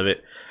screenshot of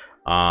it.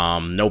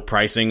 No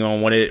pricing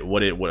on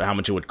how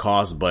much it would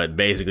cost, but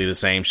basically the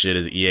same shit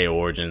as EA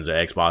Origins or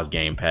Xbox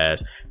Game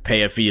Pass.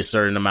 Pay a fee a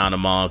certain amount a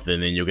month,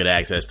 and then you'll get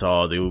access to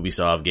all the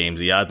Ubisoft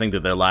games. Yeah, I think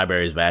that their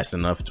library is vast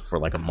enough for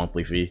like a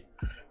monthly fee.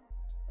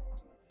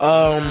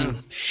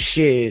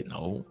 Shit.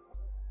 No.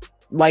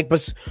 Like,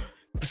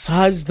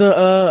 besides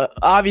the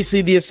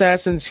obviously the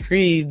Assassin's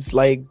Creeds,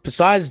 like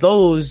besides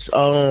those,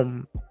 what?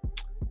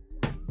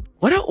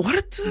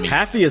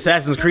 Half the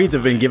Assassin's Creeds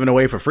have been given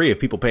away for free if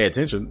people pay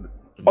attention.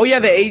 Oh yeah,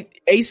 the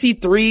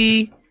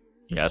AC3.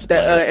 Yeah,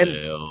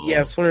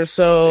 Splinter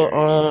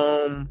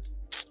Cell.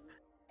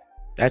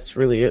 That's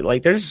really it.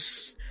 Like,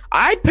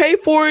 I'd pay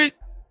for it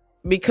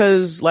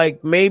because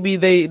like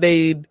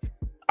maybe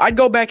I'd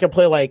go back and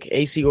play like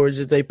AC Origins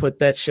if they put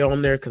that shit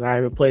on there because I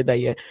haven't played that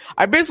yet.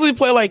 I basically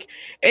play like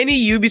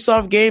any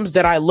Ubisoft games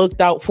that I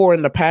looked out for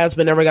in the past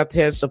but never got the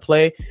chance to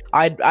play.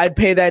 I'd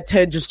pay that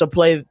 $10 just to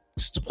play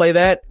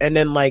that, and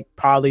then like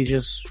probably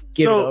just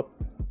give it up.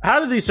 How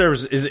do these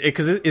services is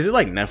it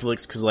like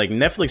Netflix? Because like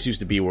Netflix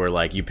used to be where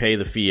like you pay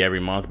the fee every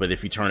month, but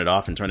if you turn it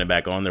off and turn it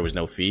back on, there was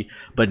no fee.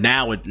 But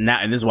now and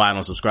this is why I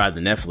don't subscribe to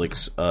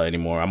Netflix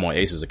anymore. I'm on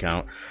Ace's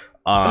account.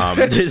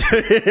 What's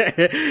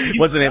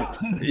the name?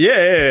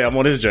 Yeah, I'm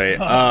on his joint.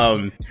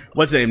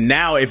 What's the name?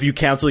 Now, if you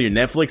cancel your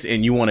Netflix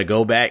and you want to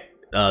go back,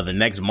 the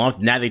next month,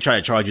 now they try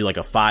to charge you like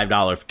a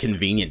 $5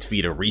 convenience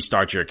fee to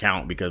restart your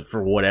account because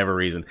for whatever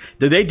reason.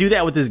 Do they do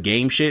that with this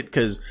game shit?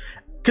 Cause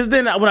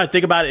then when I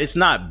think about it, it's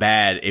not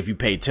bad if you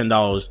pay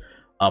 $10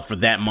 for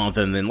that month,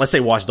 and then let's say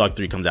Watch Dogs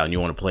 3 comes out and you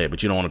want to play it,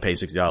 but you don't want to pay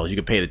 $60. You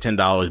could pay the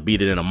 $10,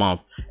 beat it in a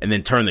month, and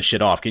then turn the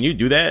shit off. Can you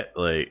do that?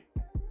 Like,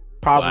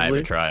 Probably. Well, I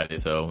haven't tried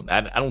it, so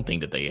I don't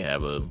think that they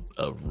have a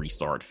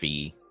restart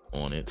fee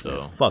on it.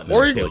 So fuck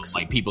until,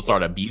 like, people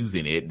start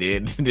abusing it,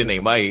 then they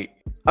might.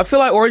 I feel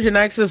like Origin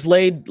Access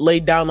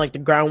laid down like the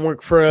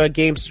groundwork for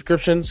game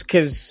subscriptions,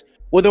 because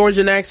with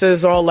Origin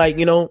Access, all like,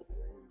 you know,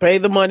 pay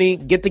the money,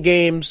 get the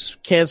games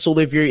canceled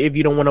if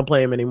you don't want to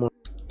play them anymore.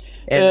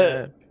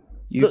 And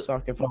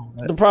Ubisoft can follow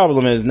that. The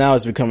problem is now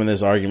it's becoming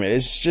this argument.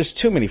 It's just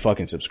too many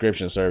fucking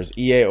subscription services.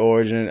 EA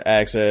Origin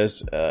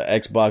Access,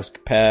 Xbox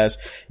Pass,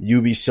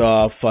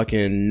 Ubisoft,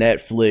 fucking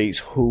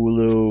Netflix,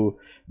 Hulu,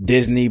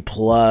 Disney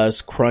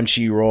Plus,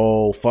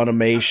 Crunchyroll,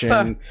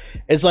 Funimation.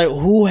 It's like,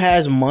 who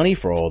has money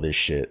for all this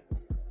shit?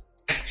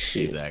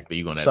 Shit. Exactly.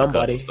 You're going to have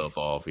Somebody. to cut some stuff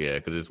off. Yeah,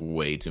 because it's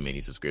way too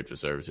many subscription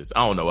services.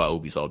 I don't know why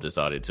Ubisoft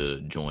decided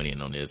to join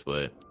in on this,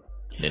 but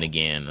then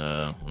again,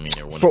 I mean,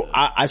 they're one of the...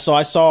 I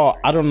saw,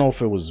 I don't know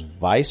if it was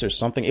Vice or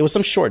something. It was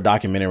some short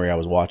documentary I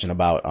was watching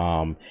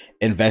about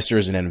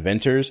investors and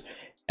inventors.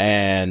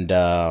 And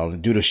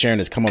due to sharing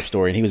his come up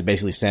story, and he was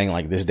basically saying,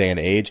 like, this day and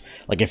age,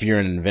 like, if you're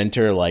an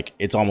inventor, like,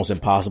 it's almost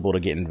impossible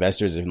to get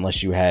investors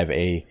unless you have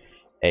a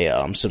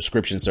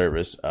subscription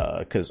service,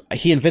 because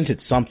he invented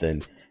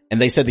something,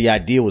 and they said the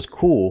idea was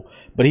cool,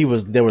 but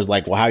there was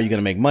like, well, how are you going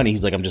to make money?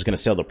 He's like, I'm just going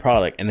to sell the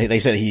product, and they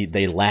said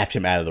they laughed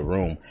him out of the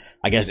room.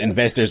 I guess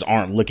investors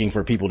aren't looking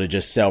for people to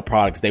just sell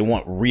products; they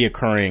want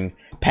reoccurring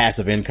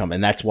passive income,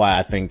 and that's why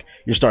I think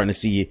you're starting to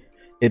see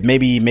it.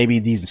 Maybe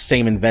these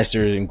same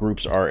investors and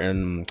groups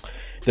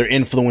they're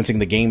influencing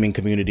the gaming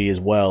community as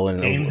well, and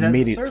Games as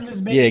a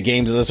service, baby. yeah,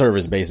 games as a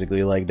service,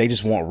 basically. Like, they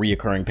just want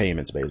reoccurring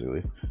payments,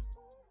 basically.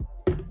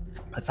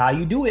 That's how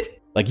you do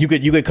it. Like, you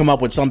could come up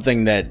with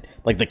something that,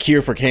 like, the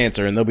cure for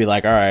cancer, and they'll be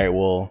like, all right,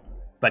 well,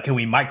 But can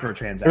we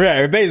microtransact?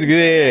 right, basically,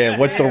 yeah.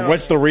 What's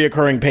the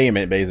reoccurring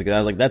payment, basically? I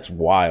was like, that's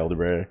wild,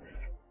 bro.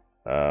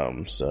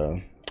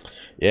 So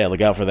yeah,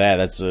 look out for that.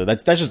 That's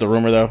just a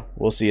rumor, though.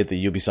 We'll see at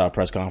the Ubisoft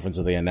press conference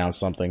if they announce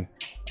something.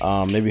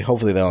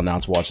 Hopefully they'll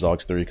announce Watch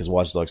Dogs 3, because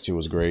Watch Dogs 2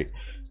 was great.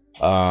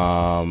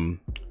 Ubisoft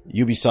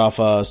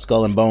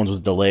Skull and Bones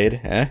was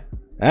delayed.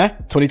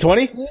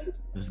 2020?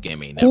 This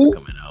game ain't never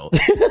coming out.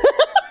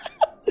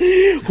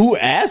 Who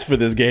asked for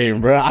this game,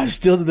 bro? I'm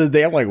still to this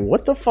day, I'm like,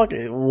 what the fuck?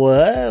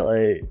 What?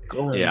 Like,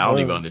 Yeah, I don't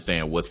even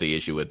understand what's the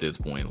issue at this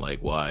point. Like,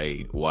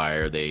 why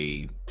are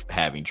they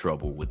having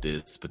trouble with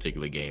this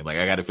particular game? Like,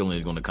 I got a feeling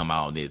it's going to come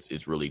out and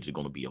it's really just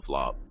going to be a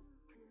flop.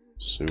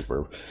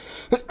 super.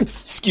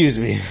 Excuse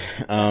me.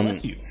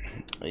 Bless you.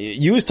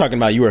 You was talking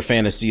about you were a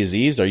fan of Sea of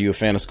Thieves. Are you a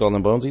fan of Skull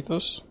and Bones,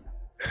 Ethos?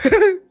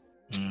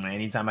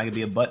 Anytime I could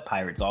be a butt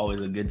pirate, it's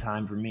always a good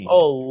time for me.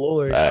 Oh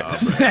Lord.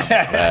 Facts.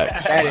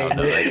 Facts.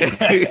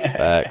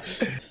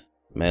 Facts.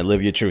 Man,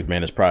 live your truth,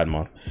 man. It's Pride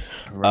Month.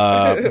 Shout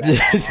out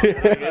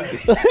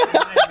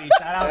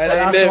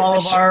to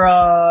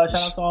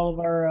all of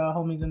our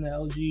homies in the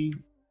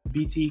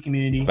LGBT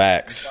community.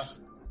 Facts.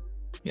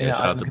 Yeah,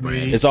 shout out to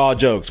Brandon. It's all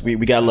jokes. We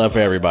got love for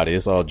everybody.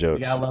 It's all jokes.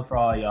 We got love for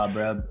all y'all,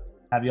 bro.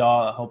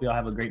 Hope y'all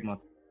have a great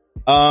month.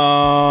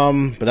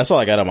 But that's all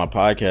I got on my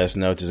podcast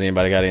notes. Does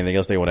anybody got anything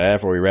else they want to add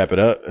before we wrap it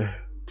up?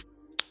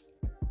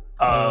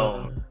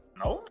 No.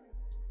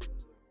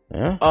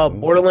 Yeah.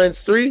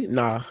 Borderlands 3?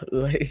 Nah.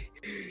 Like,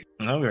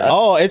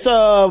 Oh, it's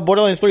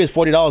Borderlands 3 is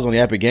 $40 on the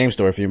Epic Game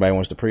Store if anybody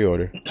wants to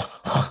pre-order.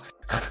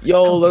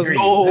 yo, let's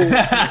go.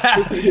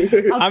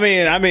 I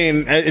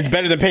mean, it's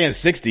better than paying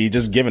 $60.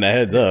 Just giving a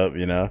heads up,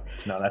 you know.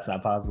 No, that's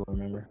not possible.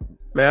 Remember.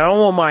 Man, I don't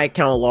want my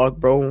account locked,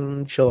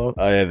 bro. Chill out.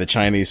 Oh yeah, the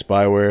Chinese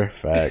spyware.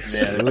 Facts.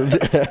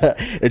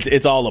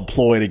 It's all a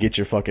ploy to get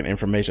your fucking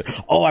information.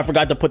 Oh, I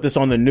forgot to put this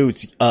on the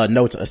notes. I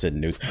said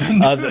notes.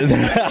 I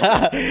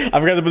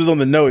forgot to put this on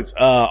the notes.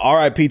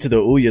 RIP to the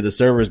Ouya. The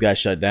servers got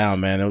shut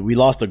down, man. We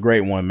lost a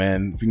great one,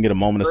 man. If you can get a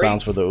moment of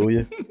silence for the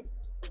Ouya.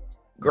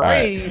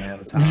 Great.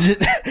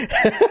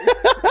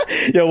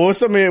 Yo, what's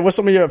some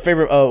of your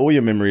favorite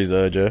Ouya memories,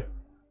 Joe?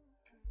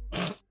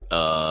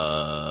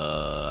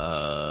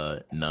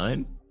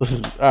 None. All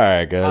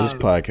right, guys.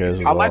 This podcast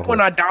is I like awful.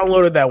 when I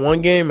downloaded that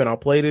one game and I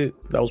played it.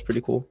 That was pretty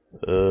cool.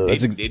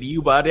 Did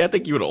you buy it? I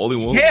think you were the only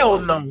one.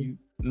 Hell no.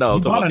 No,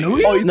 You bought an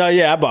Ouya? Ouya? No,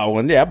 yeah, I bought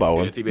one. Yeah,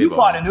 You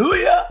bought an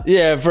Ouya?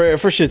 Yeah, for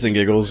shits and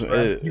giggles.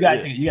 You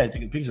gotta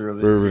take a picture of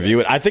it.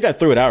 Review it. I think I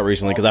threw it out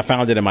recently because I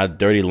found it in my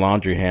dirty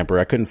laundry hamper.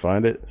 I couldn't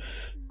find it.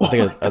 I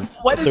think I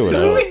threw it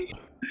out.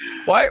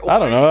 Why? I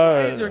don't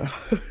know.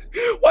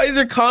 Why is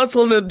your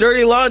console in the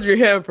dirty laundry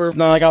hamper? It's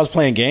not like I was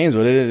playing games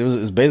with it.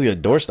 It's basically a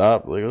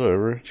doorstop. Like,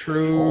 whatever.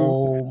 True.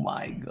 Oh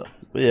my god.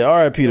 But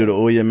yeah, RIP to the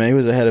Ouya, man. He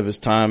was ahead of his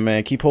time,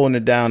 man. Keep holding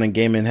it down in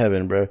gaming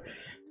heaven, bro.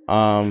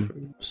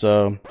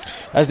 So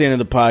that's the end of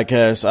the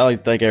podcast. I'd like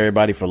to thank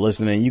everybody for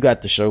listening. You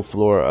got the show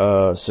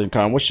floor,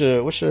 Sincon. What's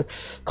your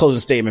closing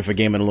statement for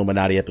Gaming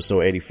Illuminati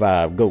episode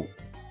 85? Go.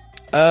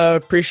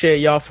 Appreciate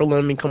y'all for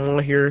letting me come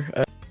on here.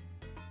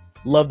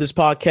 Love this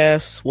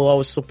podcast. We'll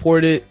always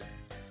support it.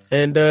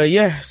 And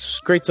yeah, it's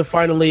great to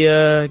finally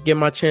get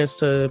my chance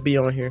to be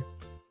on here.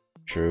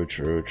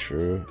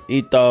 True.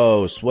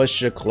 Ethos,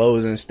 what's your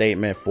closing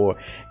statement for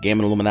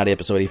Gaming Illuminati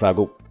episode 85?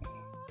 Go.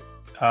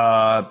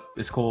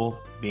 It's cool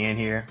being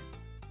here.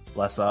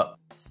 Bless up.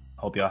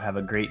 Hope y'all have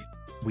a great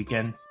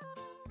weekend.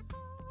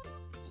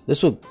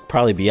 This will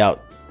probably be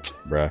out,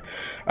 bruh.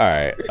 All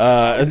right.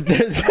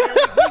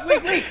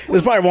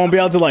 This probably won't be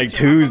out till like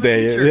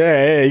Tuesday.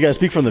 Yeah, you gotta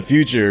speak from the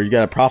future. You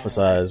gotta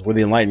prophesize. We're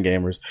the enlightened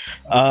gamers.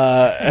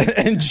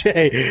 And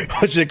Jay,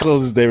 what's your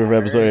closing statement for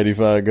episode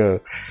 85?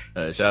 Go.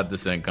 Shout out to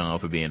Sencon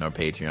for being our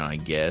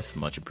Patreon guest.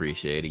 Much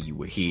appreciated. You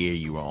were here.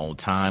 You were on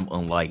time.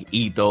 Unlike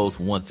Ethos,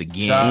 once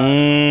again.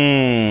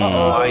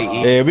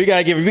 Yeah, we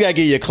gotta give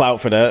you a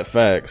clout for that.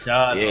 Facts.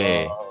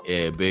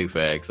 Yeah, big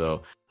facts.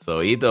 So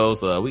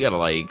Ethos, we gotta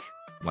like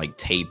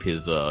tape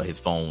his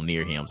phone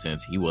near him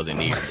since he wasn't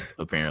near it,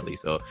 apparently.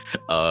 So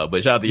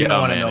but shout out to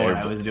y'all, man. Know what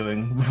I was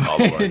doing.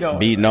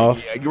 Beating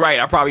off. Yeah, you're right.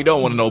 I probably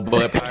don't want to know,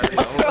 but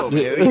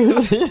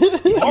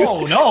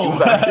oh no.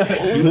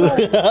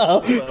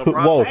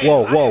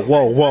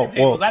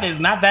 Whoa. That is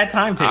not that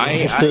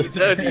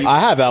timetable. I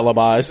have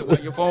alibis.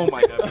 Your phone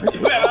might have.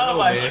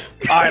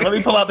 All right, let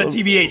me pull out the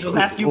TBH. Let's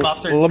ask you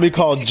about certain. Let me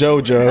call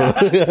JoJo.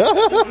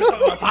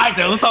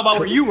 Let's talk about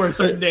where you were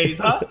certain days,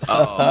 huh?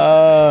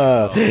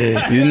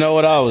 You know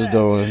what I was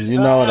doing.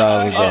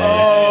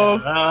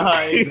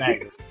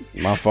 Exactly.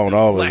 My phone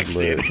always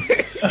lit.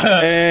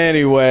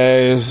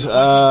 Anyways,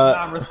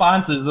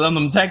 responses on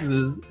them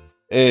texts.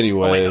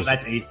 Anyways, oh, wait, no,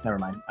 that's Ace. Never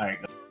mind. All right.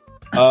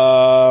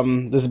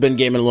 This has been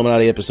Gaming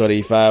Illuminati episode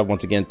 85.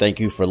 Once again, thank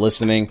you for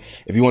listening.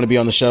 If you want to be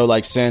on the show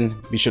like Sin,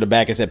 be sure to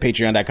back us at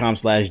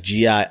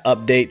patreon.com/GI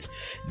updates.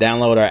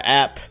 Download our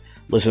app.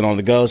 Listen on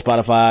the go,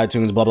 Spotify,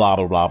 iTunes, blah, blah,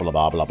 blah, blah, blah,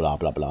 blah, blah, blah,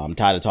 blah, blah. I'm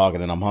tired of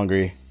talking and I'm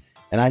hungry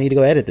and I need to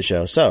go edit the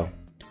show. So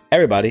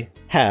everybody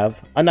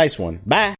have a nice one. Bye.